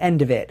even at the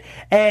end of it.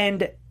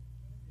 And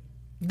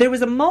there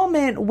was a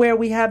moment where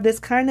we have this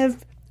kind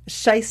of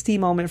shisty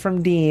moment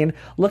from Dean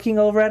looking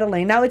over at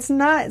Elaine. Now, it's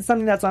not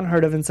something that's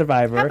unheard of in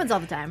Survivor. Happens all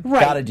the time.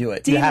 Right. Gotta do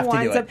it. You have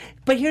to do it.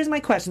 But here's my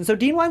question. So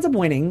Dean winds up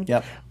winning.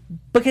 Yep.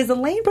 Because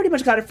Elaine pretty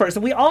much got it first.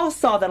 And we all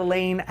saw that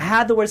Elaine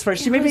had the words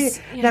first. She maybe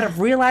not have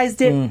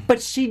realized it,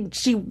 but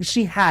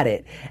she had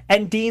it.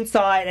 And Dean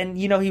saw it, and,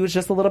 he was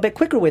just a little bit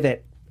quicker with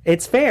it.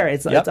 It's fair.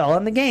 It's all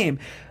in the game.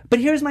 But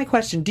here's my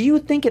question. Do you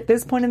think at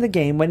this point in the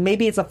game, when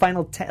maybe it's a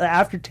final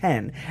after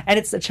 10, and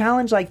it's a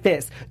challenge like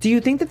this, do you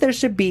think that there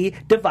should be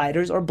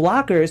dividers or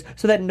blockers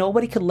so that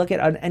nobody could look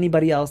at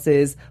anybody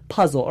else's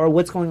puzzle or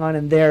what's going on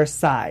in their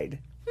side?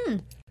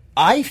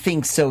 I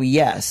think so,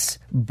 yes.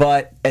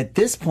 But at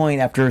this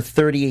point, after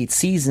 38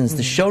 seasons,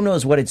 the show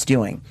knows what it's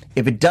doing.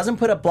 If it doesn't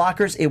put up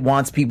blockers, it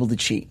wants people to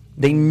cheat.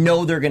 They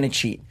know they're going to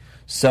cheat.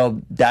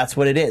 So that's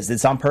what it is.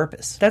 It's on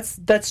purpose.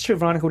 That's true.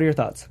 Veronica, what are your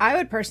thoughts? I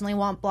would personally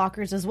want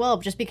blockers as well,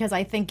 just because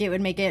I think it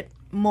would make it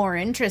more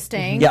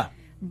interesting. Yeah.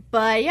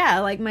 But yeah,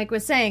 like Mike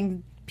was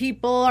saying,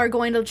 people are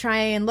going to try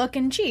and look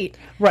and cheat.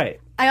 Right.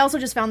 I also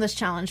just found this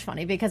challenge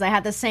funny because I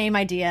had the same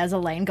idea as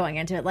Elaine going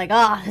into it, like,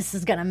 this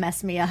is going to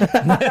mess me up.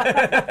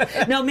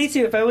 No, me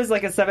too. If it was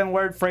like a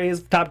 7-word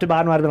phrase, top to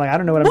bottom, I'd have been like, I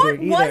don't know what I'm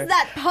doing either. What was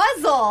that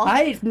puzzle?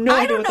 I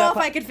don't know if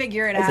I could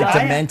figure it It's out. a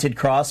demented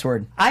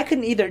crossword. I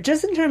couldn't either.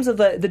 Just in terms of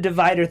the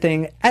divider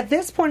thing, at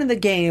this point in the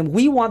game,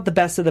 we want the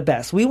best of the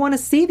best. We want to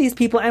see these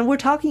people, and we're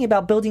talking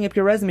about building up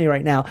your resume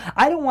right now.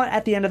 I don't want,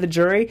 at the end of the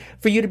jury,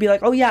 for you to be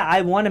like, oh yeah, I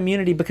won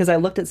immunity because I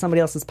looked at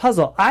somebody else's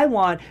puzzle.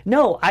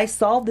 I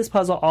solved this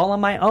puzzle all on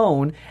my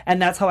own,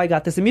 and that's how I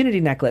got this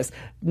immunity necklace.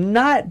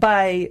 Not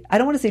by, I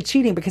don't want to say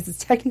cheating because it's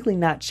technically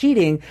not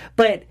cheating,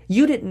 but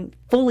you didn't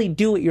fully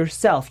do it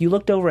yourself. You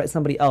looked over at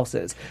somebody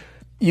else's.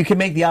 You can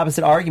make the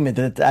opposite argument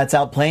that that's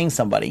outplaying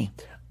somebody.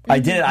 I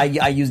did it.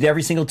 I used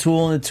every single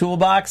tool in the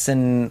toolbox,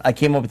 and I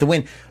came up with the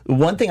win.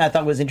 One thing I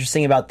thought was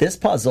interesting about this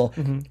puzzle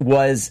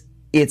was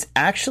it's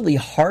actually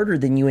harder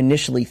than you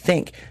initially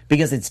think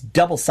because it's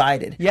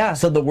double-sided. Yeah.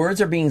 So the words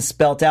are being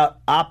spelt out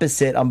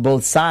opposite on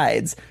both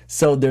sides.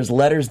 So there's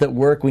letters that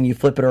work when you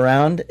flip it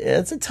around.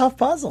 It's a tough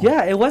puzzle.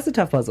 Yeah, it was a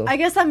tough puzzle. I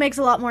guess that makes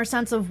a lot more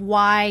sense of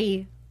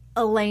why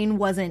Elaine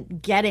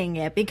wasn't getting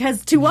it,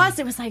 because to us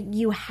it was like,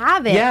 you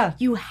have it. Yeah.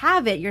 You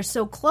have it. You're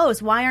so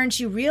close. Why aren't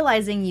you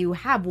realizing you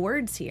have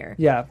words here?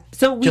 Yeah.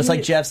 So Just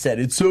like Jeff said,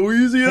 it's so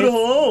easy at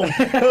home.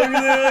 How can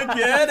I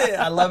get it?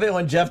 I love it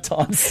when Jeff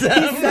taunts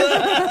them.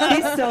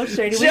 he's so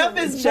shady. Jeff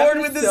is bored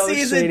with the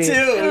season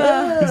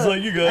too. He's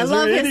like, you I guys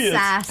love are his idiots.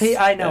 sass.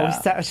 I know.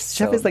 Yeah.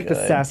 Jeff is like the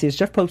sassiest.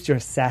 Jeff Popes, you're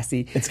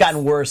sassy. It's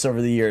gotten worse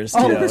over the years too.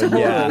 Oh,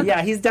 totally. Yeah.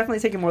 Yeah, he's definitely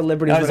taking more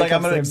liberties. I was when like, it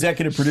I'm comes an to him.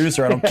 executive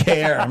producer. I don't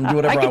care. I'm gonna do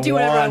whatever I can do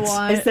whatever I want.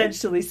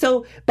 Essentially.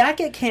 So back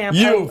at camp,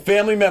 You,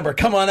 family member,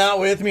 come on out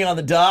with me on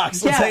the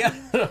docks. Let's hang out.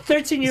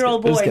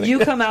 13-year-old I'm just boy, kidding. you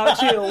come out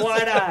too. Why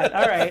not?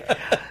 All right.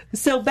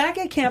 So back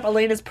at camp,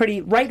 Elena's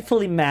pretty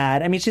rightfully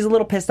mad. I mean, she's a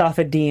little pissed off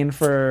at Dean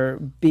for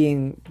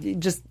being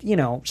just,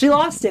 she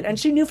lost it. And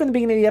she knew from the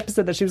beginning of the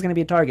episode that she was going to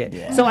be a target.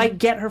 Yeah. So I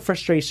get her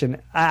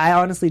frustration. I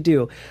honestly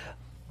do.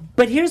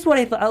 But here's what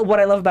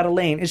I love about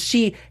Elaine is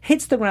she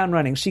hits the ground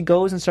running. She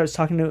goes and starts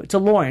talking to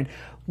Lauren.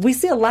 We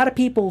see a lot of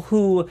people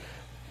who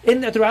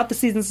throughout the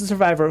seasons of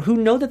Survivor who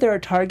know that they're a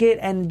target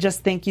and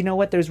just think, you know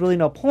what, there's really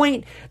no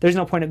point. There's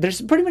no point. There's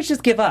pretty much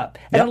just give up.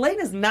 And Elaine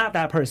is not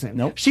that person.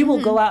 Nope. She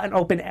will go out and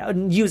open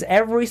and use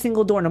every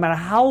single door, no matter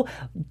how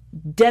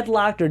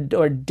deadlocked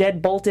or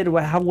dead bolted or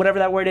whatever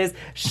that word is,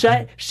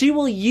 shut. She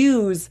will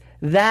use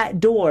that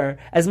door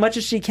as much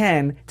as she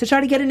can to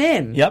try to get an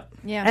in. Yep.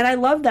 Yeah. And I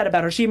love that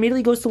about her. She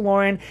immediately goes to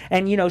Lauren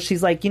and,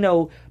 she's like,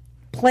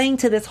 playing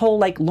to this whole,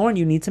 like, Lauren,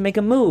 you need to make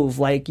a move.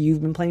 Like,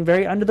 you've been playing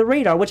very under the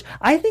radar, which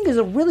I think is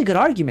a really good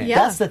argument. Yeah.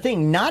 That's the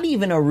thing. Not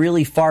even a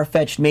really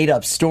far-fetched,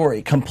 made-up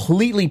story.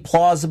 Completely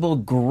plausible,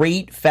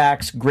 great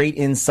facts, great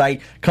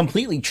insight,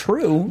 completely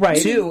true,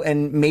 Right. too,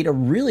 and made a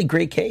really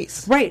great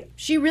case. Right.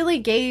 She really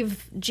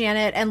gave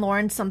Janet and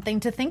Lauren something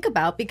to think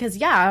about because,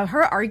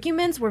 her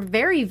arguments were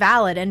very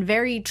valid and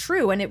very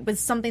true, and it was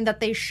something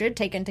that they should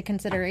take into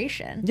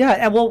consideration. Yeah,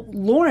 and well,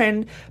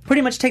 Lauren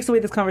pretty much takes away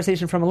this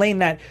conversation from Elaine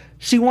that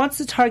she wants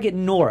to target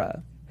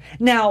Nora.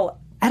 Now,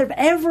 out of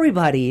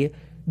everybody,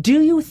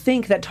 do you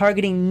think that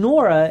targeting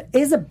Nora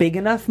is a big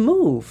enough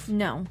move?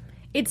 No.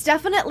 It's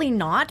definitely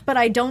not, but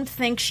I don't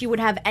think she would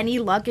have any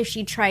luck if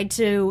she tried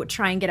to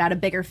and get out a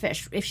bigger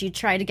fish. If she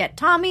tried to get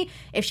Tommy,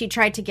 if she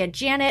tried to get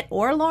Janet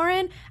or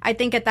Lauren, I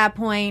think at that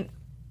point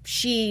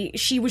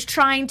she was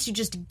trying to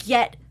just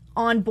get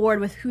on board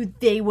with who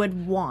they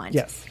would want.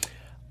 Yes.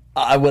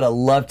 I would have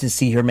loved to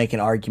see her make an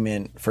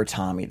argument for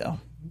Tommy,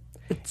 though.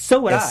 So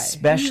would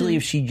Especially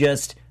if she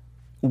just...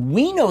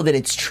 We know that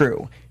it's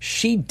true.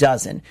 She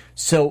doesn't.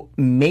 So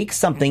make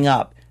something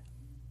up.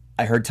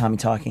 I heard Tommy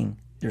talking.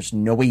 There's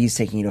no way he's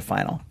taking you to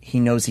final. He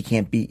knows he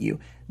can't beat you.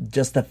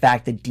 Just the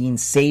fact that Dean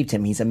saved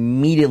him, he's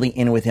immediately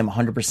in with him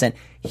 100%.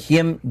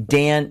 Him,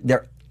 Dan,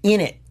 they're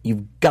in it.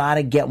 You've got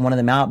to get one of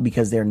them out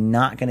because they're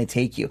not going to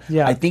take you.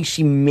 Yeah. I think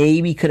she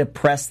maybe could have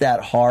pressed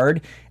that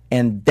hard,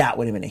 and that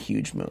would have been a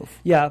huge move.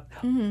 Yeah.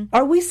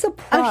 Are we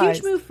surprised? A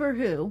huge move for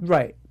who?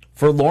 Right.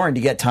 For Lauren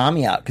to get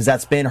Tommy out, because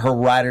that's been her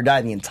ride or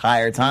die the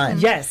entire time.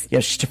 Yes. Yeah,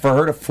 for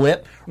her to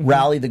flip,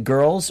 rally the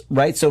girls,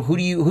 right? So who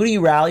do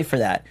you rally for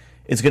that?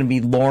 It's going to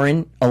be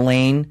Lauren,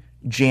 Elaine,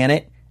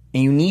 Janet,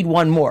 and you need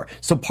one more.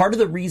 So part of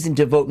the reason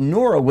to vote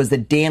Nora was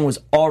that Dan was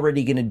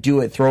already going to do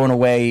it, throwing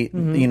away,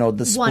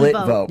 the split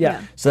vote.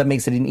 Yeah. So that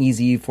makes it an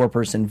easy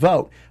 4-person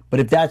vote. But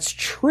if that's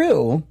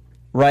true,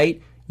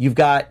 right, you've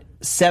got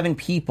 7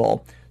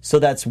 people, so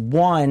that's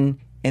 1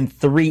 and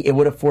 3. It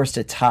would have forced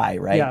a tie,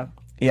 right? Yeah.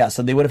 Yeah,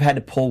 so they would have had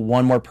to pull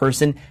one more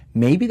person.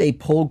 Maybe they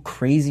pulled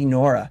Crazy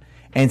Nora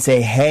and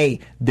say, hey,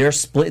 they're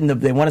splitting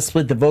they want to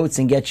split the votes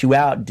and get you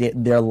out.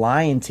 They're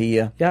lying to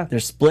you. Yeah. They're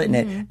splitting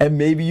it. And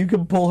maybe you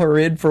can pull her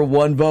in for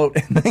 1 vote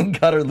and then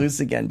cut her loose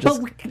again.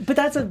 But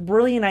that's a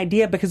brilliant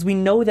idea because we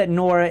know that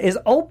Nora is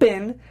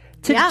open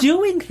to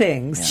doing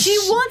things. She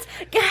wants...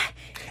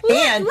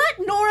 Let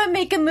Nora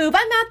make a move.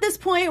 I'm at this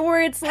point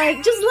where it's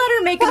like, just let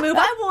her make a move.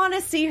 I want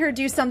to see her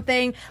do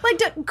something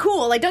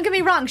cool. Like, don't get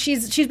me wrong,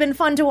 she's been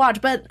fun to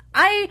watch, but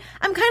I'm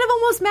kind of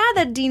almost mad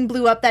that Dean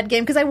blew up that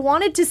game because I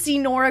wanted to see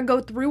Nora go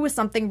through with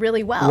something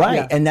really well. Right,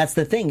 Yeah. and that's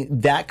the thing.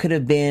 That could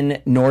have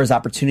been Nora's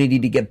opportunity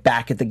to get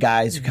back at the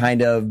guys who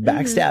kind of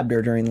backstabbed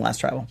her during the last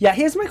tribal. Yeah,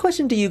 here's my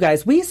question to you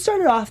guys. We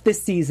started off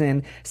this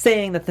season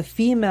saying that the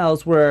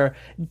females were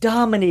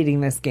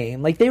dominating this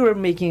game. Like, they were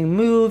making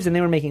moves and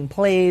they were making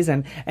plays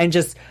and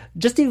just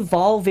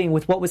evolving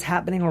with what was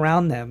happening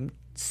around them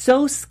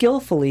so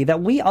skillfully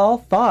that we all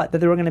thought that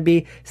there were going to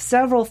be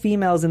several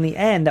females in the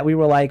end that we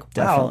were like,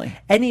 wow,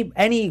 Definitely.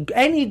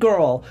 any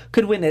girl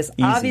could win this.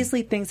 Easy.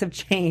 Obviously, things have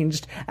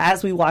changed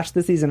as we watch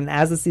the season and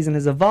as the season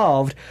has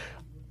evolved.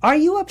 Are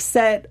you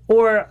upset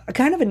or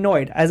kind of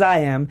annoyed, as I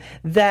am,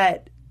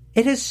 that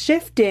it has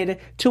shifted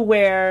to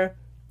where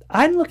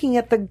I'm looking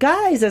at the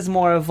guys as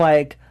more of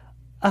like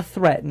a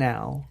threat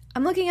now?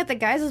 I'm looking at the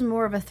guys as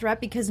more of a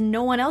threat because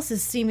no one else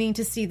is seeming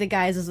to see the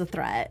guys as a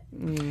threat.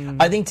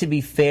 I think, to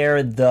be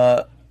fair,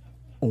 the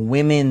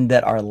women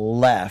that are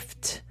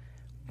left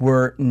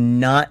were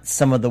not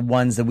some of the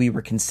ones that we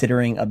were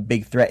considering a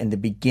big threat in the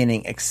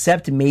beginning,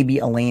 except maybe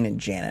Elaine and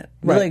Janet.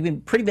 Right. Really,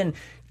 we've been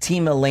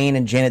team Elaine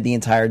and Janet the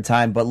entire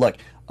time. But look,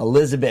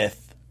 Elizabeth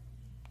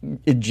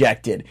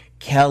ejected,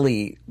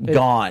 Kelly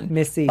gone,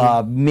 Missy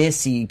gone.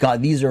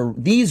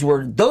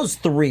 Those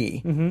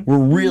 3 were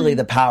really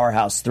the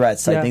powerhouse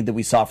threats. I think that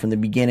we saw from the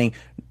beginning.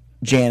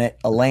 Janet,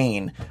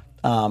 Elaine.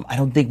 I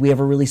don't think we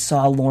ever really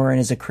saw Lauren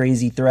as a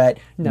crazy threat.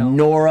 No.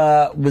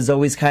 Nora was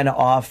always kind of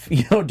off,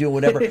 doing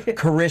whatever.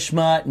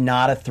 Karishma,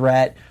 not a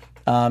threat.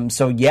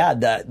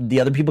 The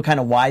other people kind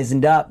of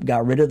wisened up,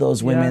 got rid of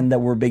those women that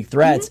were big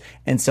threats,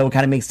 and so it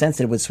kind of makes sense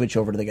that it would switch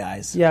over to the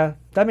guys. Yeah,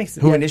 that makes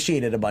sense. Who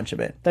initiated a bunch of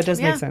it. That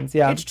does make sense.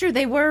 Yeah, it's true.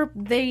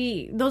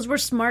 Those were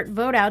smart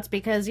vote outs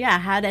because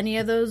had any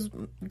of those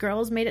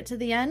girls made it to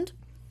the end,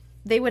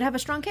 they would have a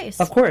strong case.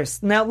 Of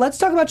course. Now let's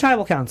talk about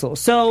tribal council.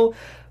 So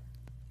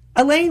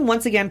Elaine,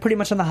 once again, pretty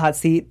much on the hot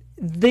seat.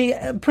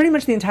 Pretty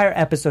much the entire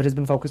episode has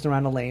been focused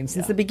around Elaine.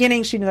 Since the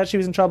beginning, she knew that she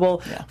was in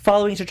trouble. Yeah.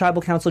 Following to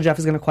tribal council, Jeff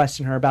is going to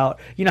question her about,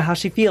 how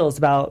she feels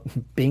about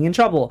being in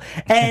trouble.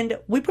 And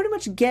we pretty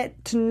much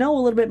get to know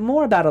a little bit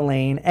more about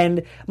Elaine.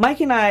 And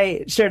Mike and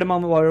I shared a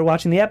moment while we were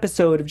watching the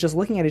episode of just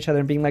looking at each other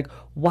and being like,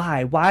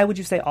 why? Why would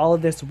you say all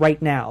of this right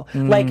now?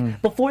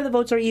 Like, before the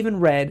votes are even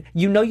read,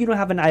 you don't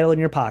have an idol in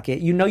your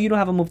pocket. You don't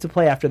have a move to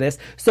play after this.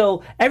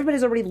 So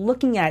everybody's already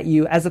looking at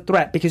you as a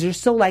threat because you're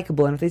so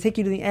likable. And if they take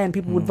you to the end,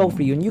 people would vote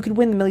for you. And you can could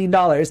win the $1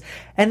 million.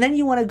 And then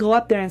you want to go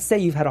up there and say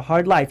you've had a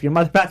hard life. Your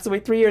mother passed away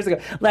 3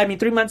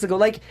 months ago.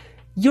 Like,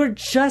 you're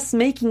just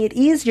making it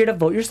easier to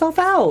vote yourself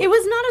out. It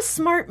was not a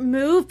smart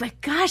move,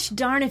 but gosh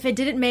darn if it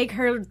didn't make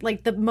her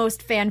like the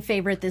most fan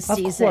favorite this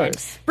season.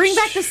 Course. Bring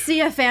back the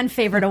Sia fan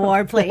favorite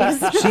award,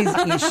 please.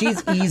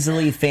 She's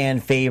easily fan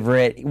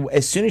favorite.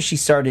 As soon as she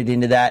started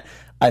into that,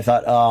 I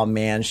thought, oh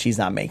man, she's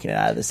not making it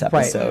out of this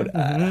episode.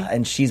 Right.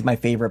 And she's my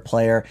favorite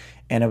player,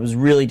 and it was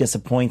really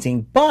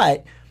disappointing.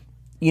 But,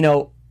 you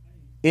know,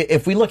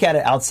 if we look at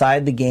it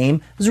outside the game,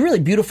 it was a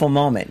really beautiful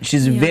moment.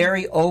 She's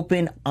very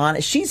open,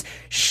 honest.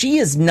 She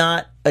is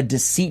not a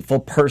deceitful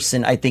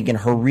person, I think, in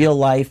her real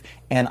life,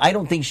 and I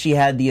don't think she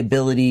had the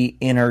ability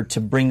in her to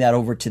bring that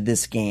over to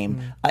this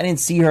game. I didn't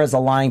see her as a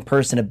lying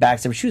person, a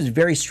backstabber. She was a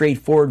very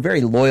straightforward,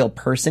 very loyal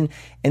person,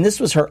 and this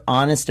was her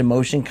honest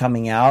emotion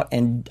coming out,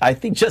 and I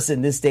think just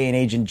in this day and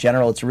age in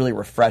general, it's a really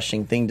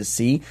refreshing thing to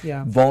see.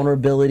 Yeah.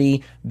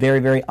 Vulnerability, very,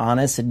 very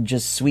honest, and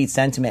just sweet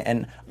sentiment,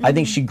 and I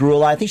think she grew a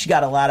lot. I think she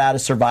got a lot out of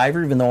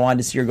Survivor, even though I wanted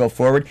to see her go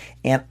forward,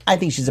 and I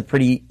think she's a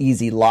pretty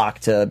easy lock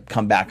to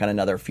come back on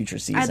another future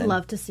season. I'd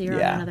love to see her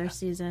on another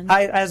season.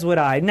 As would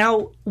I.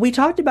 Now, we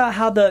talked about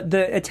how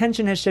the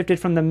attention has shifted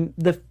from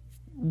the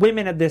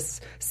women of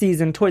this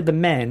season toward the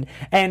men.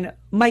 And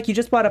Mike, you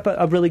just brought up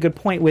a really good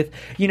point with,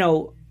 you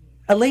know,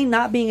 Elaine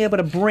not being able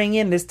to bring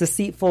in this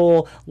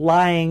deceitful,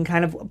 lying,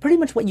 kind of pretty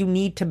much what you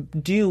need to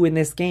do in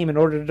this game in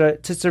order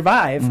to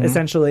survive,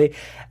 essentially.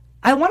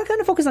 I want to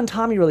kind of focus on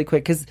Tommy really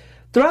quick, because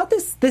throughout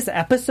this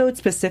episode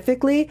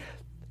specifically,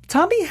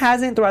 Tommy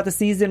hasn't throughout the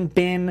season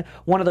been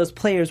one of those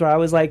players where I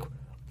was like,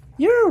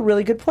 you're a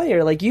really good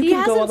player. Like, you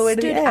can go all the way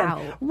to the end.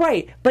 Out.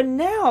 Right. But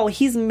now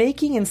he's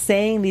making and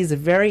saying these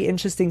very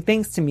interesting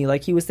things to me.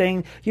 Like, he was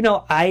saying, you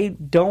know, I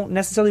don't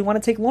necessarily want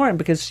to take Lauren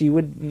because she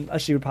would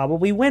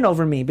probably win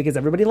over me because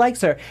everybody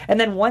likes her. And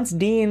then once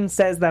Dean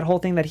says that whole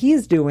thing that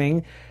he's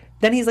doing,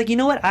 then he's like, you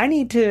know what? I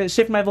need to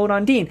shift my vote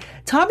on Dean.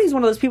 Tommy's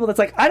one of those people that's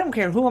like, I don't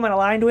care who I'm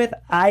aligned with.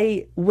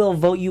 I will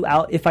vote you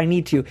out if I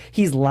need to.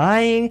 He's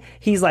lying.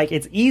 He's like,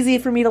 it's easy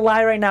for me to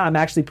lie right now. I'm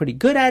actually pretty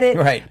good at it.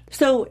 Right.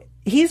 So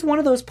he's one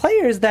of those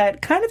players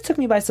that kind of took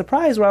me by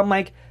surprise, where I'm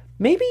like,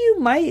 maybe you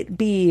might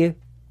be...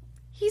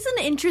 He's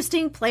an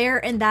interesting player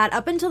in that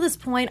up until this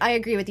point, I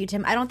agree with you,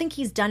 Tim. I don't think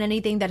he's done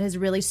anything that has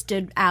really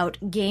stood out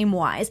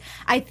game-wise.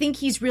 I think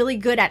he's really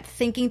good at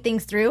thinking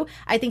things through.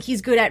 I think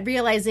he's good at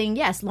realizing,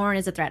 yes, Lauren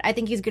is a threat. I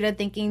think he's good at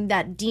thinking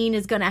that Dean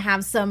is going to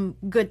have some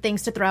good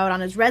things to throw out on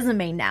his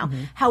resume now.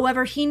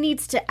 However, he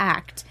needs to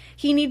act.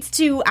 He needs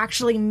to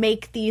actually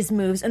make these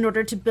moves in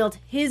order to build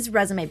his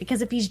resume,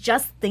 because if he's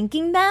just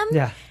thinking them,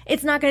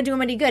 it's not going to do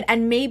him any good.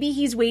 And maybe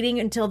he's waiting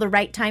until the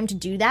right time to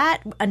do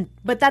that,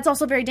 but that's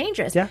also very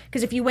dangerous.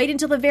 Because if you wait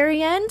until the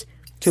very end,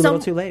 too little,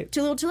 too late.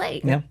 Too little, too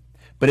late. Yeah,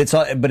 but it's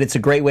a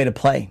great way to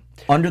play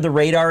under the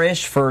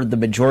radar-ish for the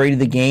majority of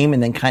the game,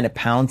 and then kind of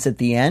pounce at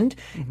the end.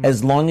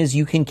 As long as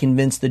you can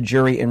convince the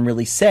jury and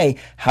really say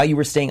how you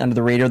were staying under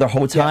the radar the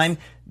whole time.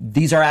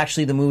 These are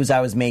actually the moves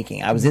I was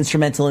making. I was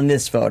instrumental in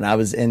this vote, and I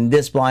was in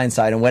this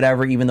blindside, and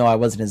whatever, even though I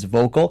wasn't as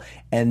vocal.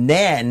 And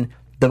then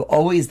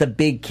always the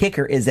big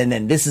kicker is, and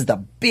then this is the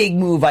big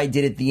move I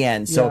did at the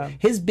end. So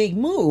his big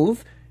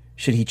move,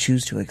 should he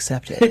choose to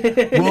accept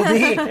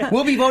it,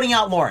 we'll be voting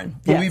out Lauren.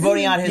 We'll be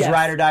voting out his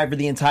ride or die for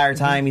the entire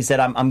time. He said,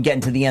 I'm getting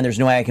to the end. There's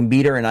no way I can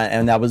beat her,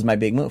 and that was my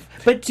big move.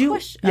 But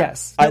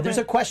there's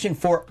a question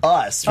for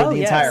us, for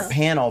the entire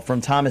panel,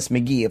 from Thomas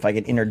McGee, if I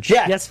could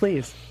interject. Yes,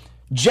 please.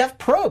 Jeff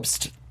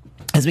Probst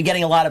has been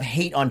getting a lot of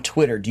hate on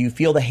Twitter. Do you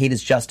feel the hate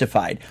is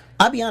justified?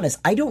 I'll be honest,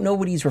 I don't know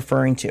what he's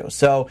referring to.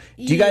 So,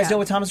 do you guys know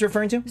what Thomas is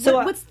referring to? So,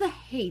 what's the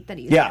hate that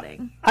he's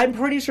getting? I'm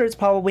pretty sure it's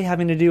probably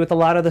having to do with a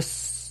lot of the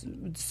social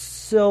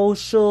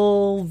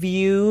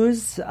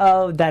views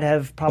that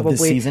have probably... Of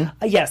the season?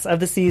 Yes, of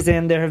the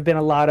season. There have been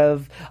a lot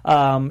of,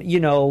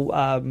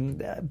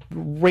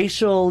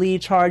 racially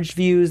charged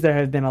views. There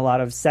have been a lot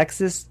of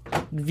sexist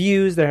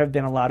views. There have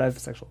been a lot of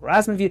sexual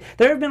harassment views.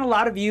 There have been a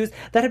lot of views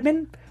that have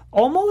been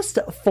almost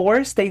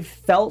forced. They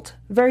felt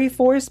very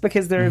forced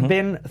because there have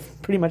been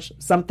pretty much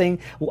something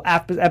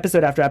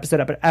episode after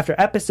episode after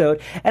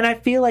episode. And I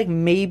feel like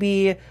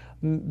maybe...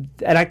 and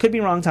I could be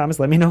wrong, Thomas,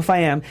 let me know if I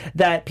am,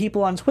 that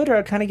people on Twitter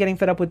are kind of getting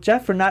fed up with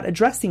Jeff for not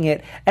addressing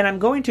it. And I'm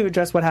going to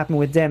address what happened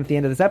with Dan at the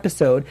end of this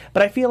episode,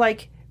 but I feel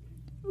like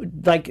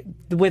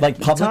with publicly?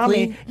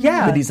 Tommy,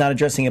 But he's not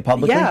addressing it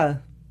publicly? Yeah.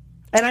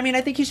 And I mean, I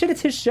think he should.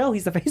 It's his show.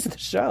 He's the face of the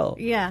show.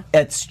 Yeah.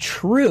 It's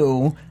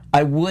true.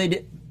 I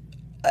would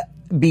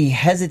be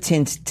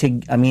hesitant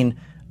to,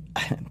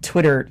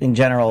 Twitter in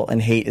general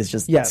and hate is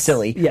just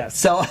silly. Yes.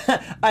 So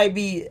I'd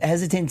be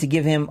hesitant to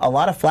give him a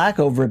lot of flack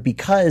over it,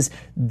 because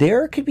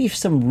there could be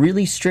some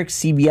really strict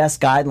CBS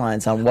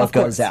guidelines on what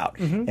goes out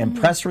and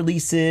press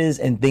releases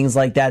and things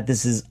like that.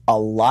 This is a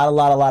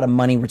lot of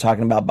money we're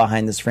talking about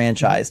behind this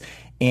franchise,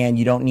 and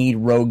you don't need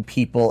rogue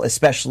people,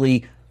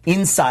 especially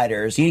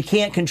insiders. You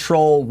can't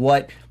control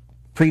what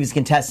previous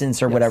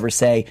contestants or whatever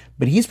say,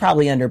 but he's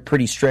probably under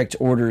pretty strict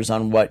orders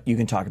on what you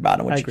can talk about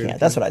and what you can't.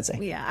 That's what I'd say.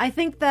 Yeah, I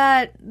think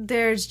that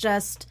there's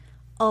just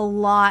a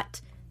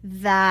lot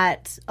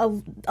that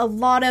a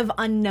lot of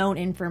unknown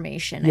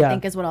information, I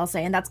think is what I'll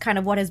say. And that's kind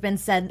of what has been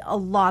said a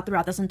lot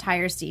throughout this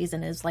entire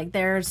season is like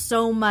there's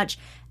so much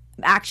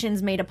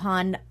actions made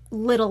upon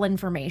little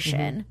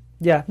information.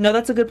 Yeah, no,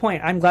 that's a good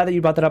point. I'm glad that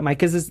you brought that up, Mike,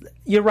 because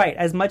you're right.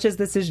 As much as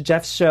this is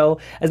Jeff's show,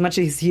 as much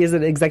as he is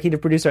an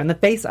executive producer and the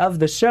face of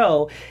the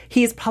show,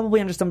 he is probably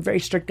under some very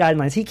strict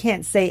guidelines. He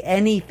can't say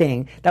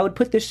anything that would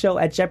put this show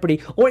at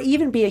jeopardy or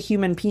even be a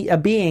human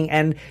being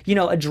and,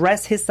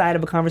 address his side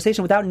of a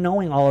conversation without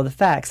knowing all of the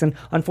facts. And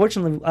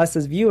unfortunately, us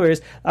as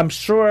viewers, I'm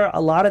sure a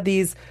lot of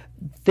these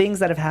things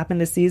that have happened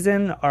this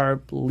season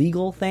are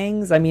legal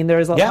things. I mean,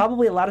 there's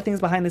probably a lot of things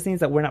behind the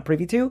scenes that we're not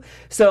privy to.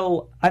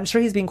 So I'm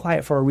sure he's being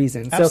quiet for a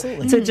reason.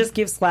 Absolutely. So to just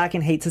give slack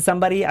and hate to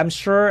somebody, I'm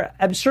sure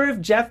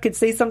if Jeff could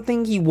say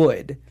something, he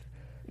would.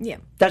 Yeah.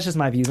 That's just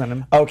my views on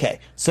him.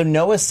 Okay. So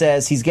Noah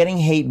says he's getting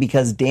hate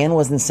because Dan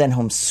wasn't sent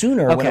home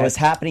sooner when it was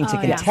happening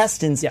to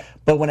contestants. Yeah.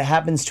 But when it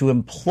happens to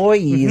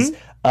employees,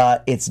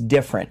 it's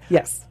different.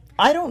 Yes.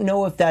 I don't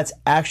know if that's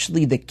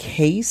actually the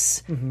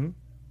case.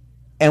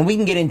 And we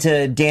can get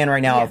into Dan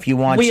right now if you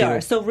want to. We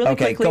are. So really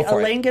quickly,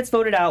 Elaine gets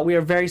voted out. We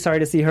are very sorry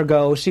to see her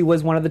go. She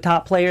was one of the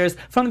top players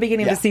from the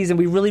beginning of the season.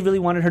 We really, really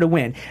wanted her to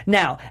win.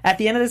 Now, at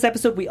the end of this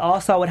episode, we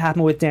all saw what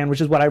happened with Dan,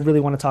 which is what I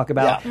really want to talk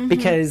about.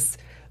 Because,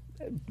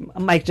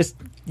 Mike, just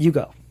you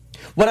go.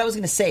 What I was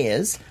going to say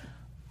is,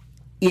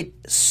 it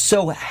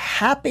so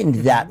happened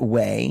that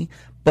way,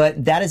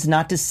 but that is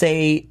not to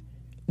say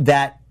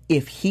that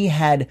if he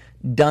had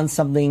done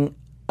something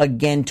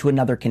again to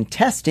another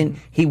contestant,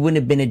 he wouldn't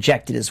have been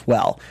ejected as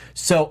well.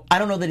 So I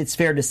don't know that it's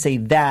fair to say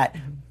that.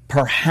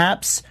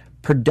 Perhaps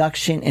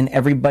production and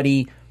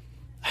everybody,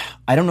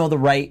 I don't know the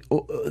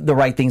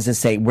right things to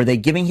say. Were they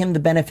giving him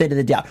the benefit of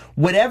the doubt?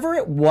 Whatever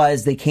it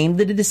was, they came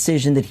to the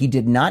decision that he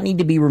did not need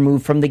to be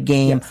removed from the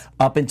game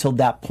up until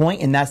that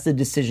point, and that's the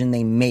decision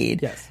they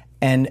made. Yes.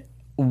 And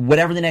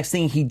whatever the next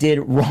thing he did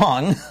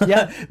wrong,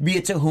 be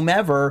it to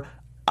whomever,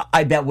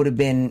 I bet would have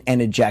been an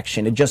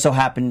ejection. It just so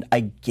happened, I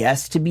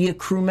guess, to be a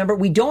crew member.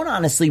 We don't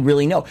honestly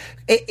really know.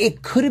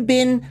 It could have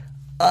been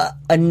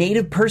a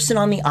native person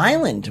on the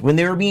island when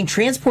they were being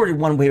transported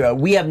one way.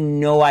 We have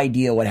no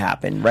idea what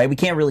happened, right? We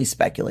can't really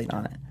speculate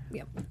on it.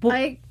 Yeah.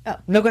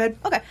 No, go ahead.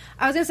 Okay.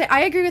 I was going to say,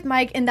 I agree with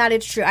Mike in that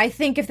it's true. I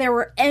think if there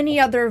were any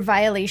other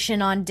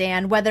violation on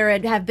Dan, whether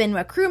it have been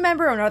a crew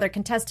member or another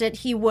contestant,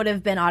 he would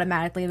have been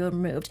automatically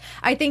removed.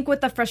 I think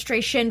what the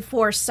frustration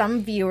for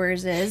some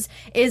viewers is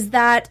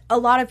that a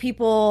lot of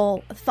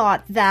people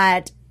thought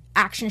that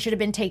action should have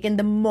been taken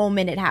the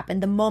moment it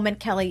happened, the moment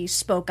Kelly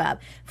spoke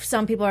up.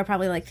 Some people are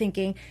probably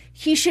thinking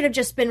he should have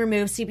just been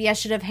removed. CBS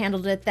should have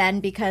handled it then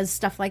because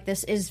stuff like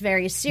this is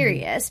very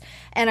serious.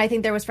 And I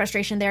think there was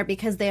frustration there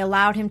because they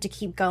allowed him to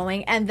keep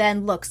going. And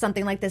then look,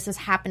 something like this has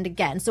happened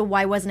again. So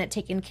why wasn't it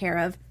taken care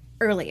of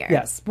earlier?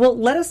 Yes. Well,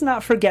 let us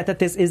not forget that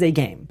this is a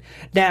game.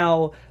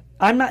 Now,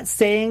 I'm not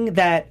saying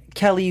that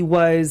Kelly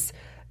was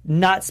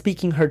not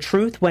speaking her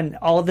truth when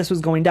all of this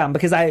was going down,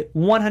 because I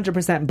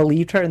 100%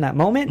 believed her in that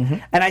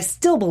moment, and I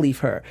still believe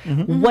her.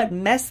 What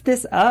messed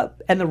this up,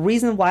 and the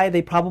reason why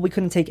they probably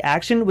couldn't take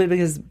action, was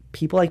because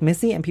people like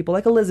Missy and people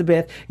like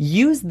Elizabeth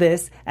used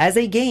this as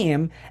a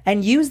game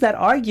and used that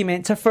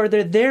argument to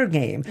further their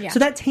game. So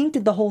that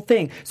tainted the whole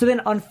thing. So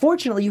then,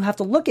 unfortunately, you have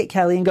to look at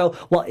Kelly and go,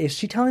 well, is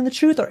she telling the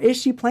truth, or is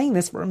she playing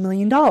this for $1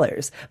 million?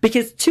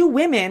 Because two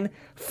women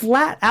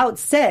flat out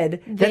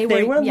said that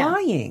they were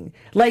lying.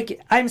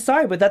 Like, I'm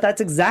sorry, but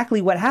that's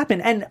exactly what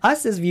happened. And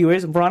us as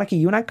viewers, Veronica,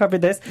 you and I covered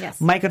this. Yes.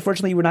 Mike,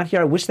 unfortunately, you were not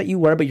here. I wish that you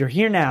were, but you're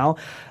here now.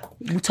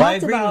 I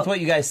agree with what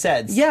you guys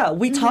said. Yeah,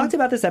 we talked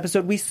about this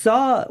episode.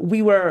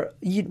 We were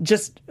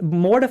just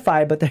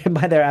mortified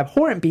by their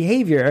abhorrent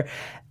behavior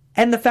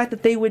and the fact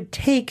that they would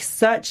take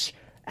such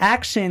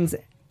actions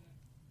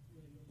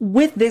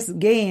with this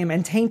game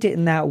and taint it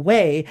in that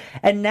way.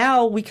 And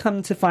now we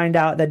come to find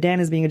out that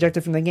Dan is being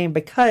ejected from the game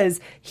because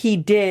he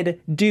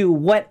did do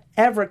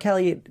whatever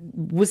Kelly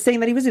was saying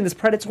that he was doing, this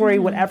predatory,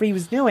 whatever he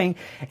was doing.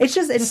 It's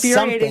just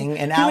infuriating. Something,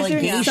 an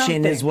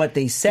allegation is what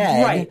they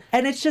said. Right.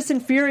 And it's just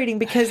infuriating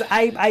because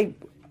I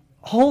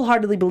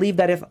wholeheartedly believe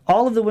that if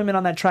all of the women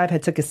on that tribe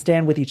had took a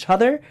stand with each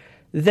other,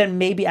 then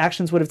maybe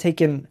actions would have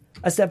taken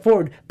a step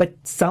forward. But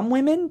some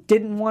women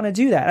didn't want to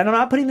do that. And I'm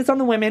not putting this on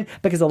the women,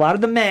 because a lot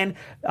of the men,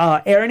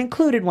 Aaron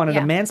included, wanted to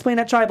mansplain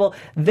at tribal.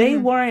 They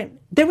weren't.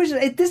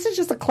 This is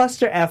just a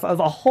cluster F of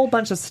a whole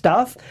bunch of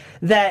stuff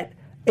that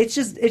it's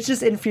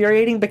just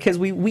infuriating, because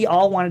we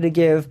all wanted to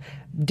give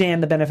Dan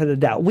the benefit of the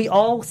doubt. We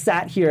all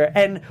sat here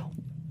and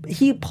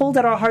he pulled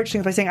at our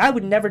heartstrings by saying, I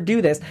would never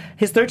do this.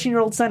 His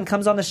 13-year-old son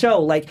comes on the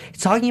show,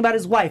 talking about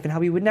his wife and how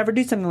he would never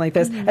do something like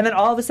this. And then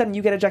all of a sudden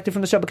you get ejected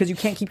from the show because you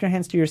can't keep your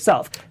hands to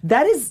yourself.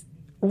 That is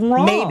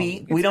wrong.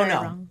 Maybe. We don't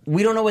know. Wrong.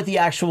 We don't know what the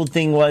actual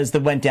thing was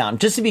that went down.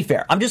 Just to be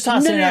fair. I'm just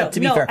tossing it out to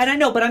be fair. And I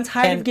know, but I'm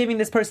tired of giving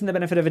this person the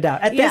benefit of a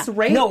doubt. At this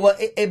rate... No, well,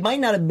 it might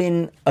not have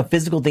been a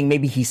physical thing.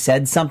 Maybe he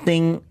said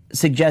something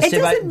suggestive.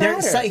 It doesn't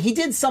matter. He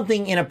did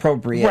something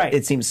inappropriate,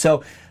 it seems.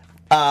 So...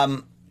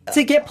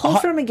 to get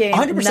pulled from a game,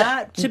 100%.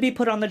 Not to be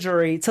put on the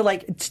jury,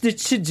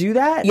 to do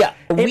that, yeah,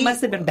 it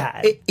must have been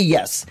bad.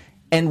 Yes.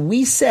 And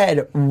we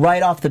said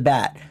right off the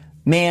bat,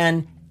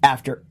 man,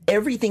 after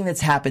everything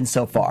that's happened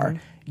so far,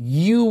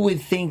 you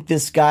would think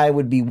this guy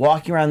would be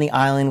walking around the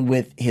island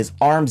with his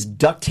arms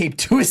duct taped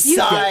to his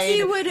side.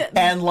 He would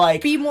and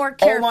like, be more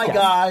careful. Oh my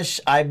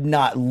gosh, I'm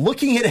not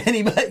looking at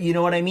anybody. You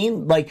know what I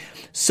mean? Like,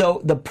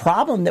 so the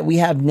problem that we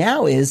have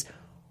now is,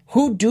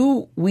 who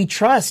do we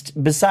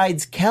trust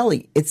besides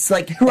Kelly? It's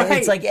like,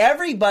 it's like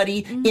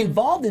everybody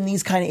involved in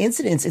these kind of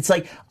incidents. It's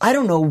like, I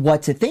don't know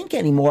what to think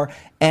anymore.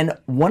 And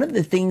one of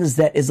the things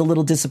that is a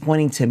little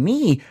disappointing to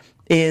me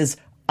is,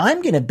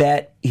 I'm going to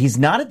bet he's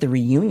not at the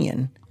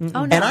reunion. Oh,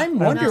 no. And I'm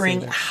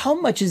wondering, how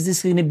much is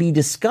this going to be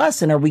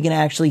discussed? And are we going to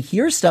actually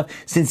hear stuff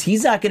since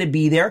he's not going to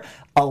be there?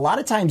 A lot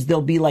of times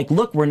they'll be like,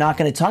 look, we're not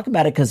going to talk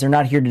about it because they're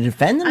not here to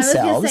defend themselves.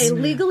 I was going to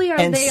say, legally, are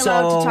they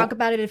allowed to talk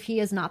about it if he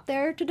is not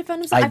there to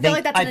defend himself? I feel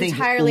like that's an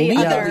entirely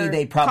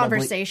other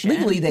conversation.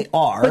 Legally, they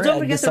are. But don't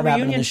forget, the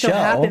reunion show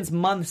happens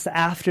months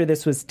after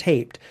this was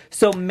taped.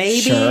 So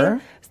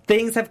maybe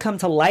things have come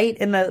to light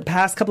in the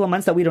past couple of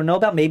months that we don't know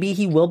about. Maybe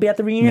he will be at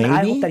the reunion.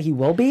 I hope that he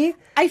will be.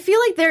 I feel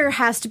like there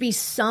has to be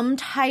some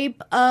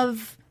type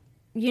of,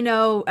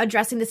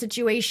 addressing the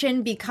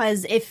situation,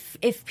 because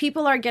if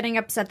people are getting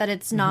upset that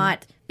it's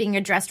not being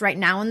addressed right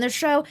now in the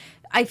show,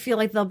 I feel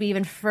like they'll be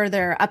even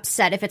further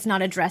upset if it's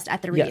not addressed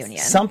at the reunion.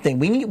 Something.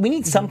 We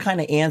need some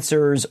kind of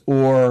answers,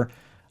 or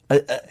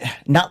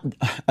not.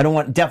 I don't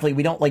want, definitely,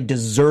 we don't like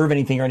deserve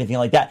anything or anything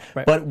like that,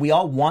 but we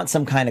all want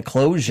some kind of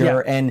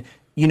closure. And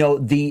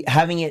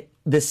having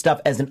this stuff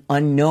as an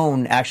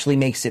unknown actually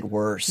makes it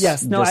worse.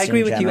 Yes, no, I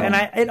agree with you. And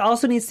it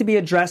also needs to be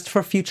addressed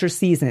for future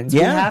seasons.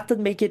 Yeah. We have to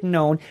make it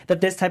known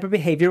that this type of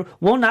behavior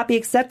will not be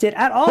accepted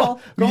at all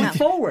going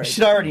forward. You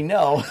should already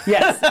know.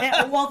 Yes.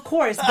 Well, of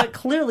course, but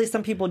clearly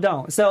some people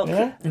don't. So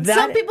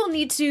some people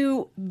need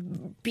to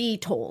be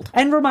told.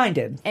 And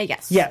reminded.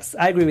 Yes. Yes,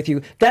 I agree with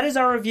you. That is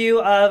our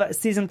review of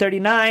season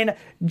 39.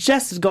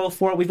 Just go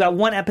for it. We've got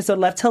one episode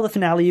left till the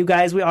finale, you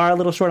guys. We are a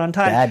little short on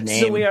time. Bad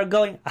name. So we are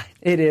going...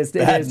 It is.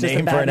 Bad just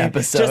name a bad for an name.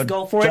 episode. Just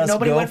go for it.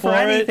 Nobody went for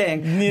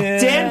anything. Yeah.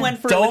 Dan went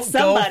for it with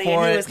somebody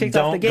and he was kicked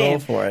off the game. Go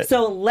for it.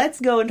 So let's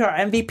go into our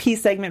MVP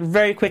segment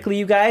very quickly,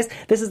 you guys.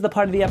 This is the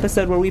part of the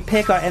episode where we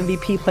pick our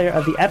MVP player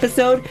of the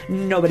episode.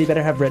 Nobody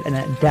better have written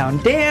it down,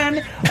 Dan,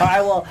 or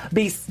I will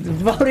be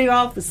voting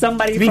off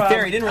somebody. To be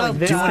fair, he didn't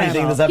really do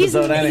anything this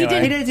episode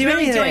anyway. He didn't do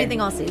anything. Do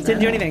anything all season.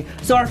 Didn't do anything.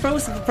 So our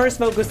first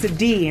vote goes to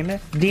Dean.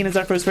 Dean is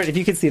our first vote. If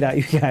you can see that,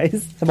 you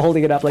guys. I'm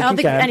holding it up like you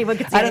can. I don't think anyone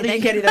can see I don't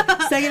think you can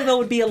either. Second vote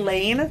would be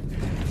Elaine.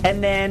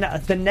 And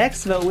then the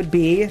next vote would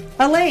be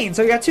Elaine.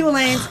 So we got two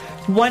Elaines,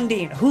 one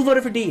Dean. Who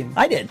voted for Dean?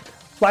 I did.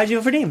 Why did you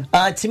vote for Dean?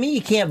 To me,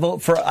 you can't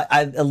vote for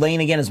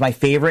Elaine again is my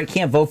favorite.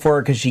 Can't vote for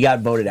her because she got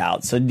voted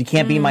out. So you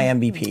can't be my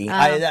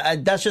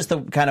MVP. That's just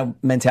the kind of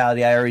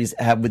mentality I always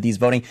have with these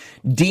voting.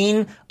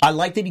 Dean, I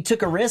like that he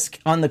took a risk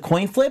on the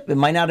coin flip. It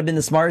might not have been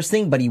the smartest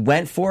thing, but he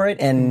went for it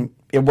and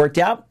it worked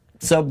out.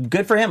 So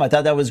good for him. I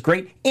thought that was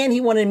great. And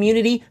he won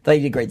immunity. Thought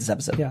he did great this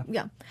episode.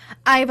 Yeah.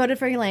 I voted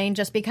for Elaine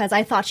just because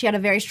I thought she had a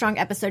very strong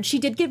episode. She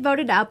did get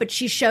voted out, but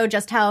she showed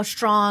just how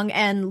strong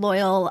and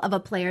loyal of a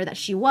player that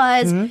she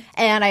was.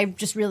 And I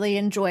just really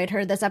enjoyed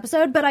her this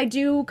episode. But I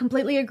do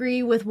completely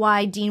agree with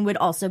why Dean would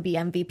also be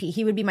MVP.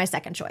 He would be my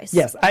second choice.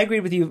 Yes, I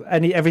agree with you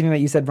and everything that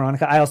you said,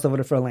 Veronica. I also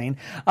voted for Elaine.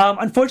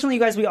 Unfortunately,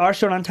 you guys, we are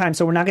short on time,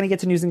 so we're not going to get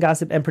to news and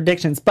gossip and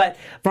predictions. But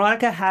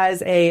Veronica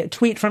has a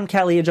tweet from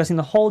Kelly addressing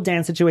the whole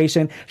Dan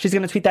situation. She's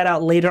going to tweet that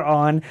out later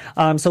on.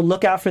 So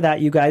look out for that,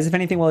 you guys. If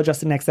anything, we'll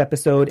adjust the next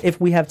episode if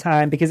we have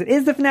time, because it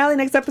is the finale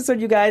next episode,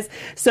 you guys.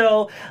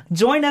 So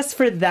join us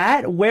for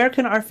that. Where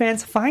can our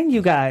fans find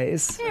you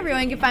guys? Hey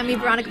everyone, you can find me,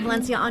 Veronica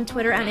Valencia, on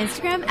Twitter and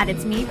Instagram at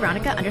It's Me,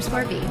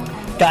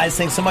 Veronica_V. Guys,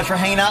 thanks so much for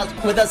hanging out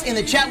with us in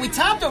the chat. We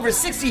topped over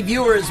 60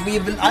 viewers. I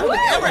don't think we've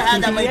ever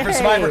had that many for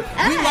Survivor.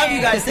 We love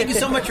you guys. Thank you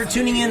so much for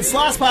tuning in.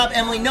 Sloss Pop,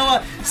 Emily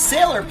Noah,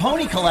 Sailor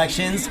Pony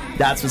Collections,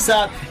 that's what's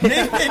up.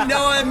 Nathan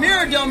Noah,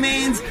 Mirror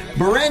Domains,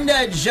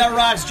 Brenda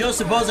Jarrox,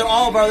 Joseph Bozo,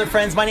 all of our other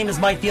friends. My name is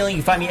Mike Thieling. You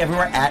can find me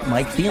everywhere at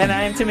Mike Thieling. And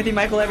I am Timothy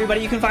Michael,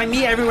 everybody. You can find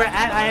me everywhere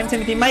at I am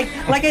Timothy Mike.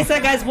 Like I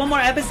said, guys, one more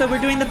episode. We're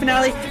doing the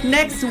finale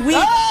next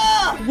week.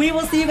 We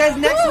will see you guys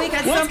next week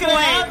at some point.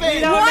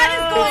 Happen? What is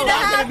going to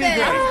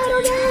happen? I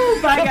don't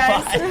know. Bye,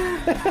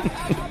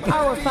 guys.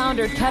 Our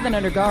founder, Kevin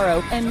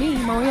Undergaro, and me,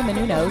 Maria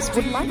Menounos,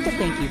 would like to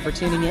thank you for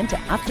tuning in to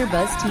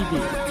AfterBuzz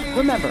TV.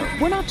 Remember,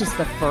 we're not just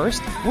the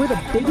first, we're the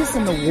biggest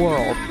in the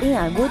world,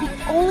 and we're the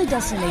only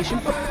destination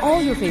for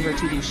all your favorite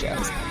TV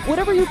shows.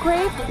 Whatever you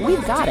crave,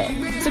 we've got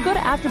it. So go to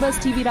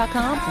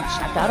AfterBuzzTV.com and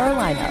check out our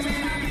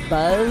lineup.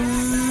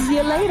 Buzz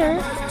you later.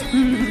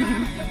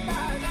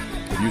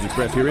 The views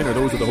expressed herein are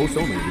those of the hosts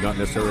only and do not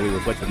necessarily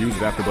reflect the views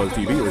of AfterBuzz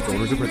TV or its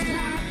owners or principals.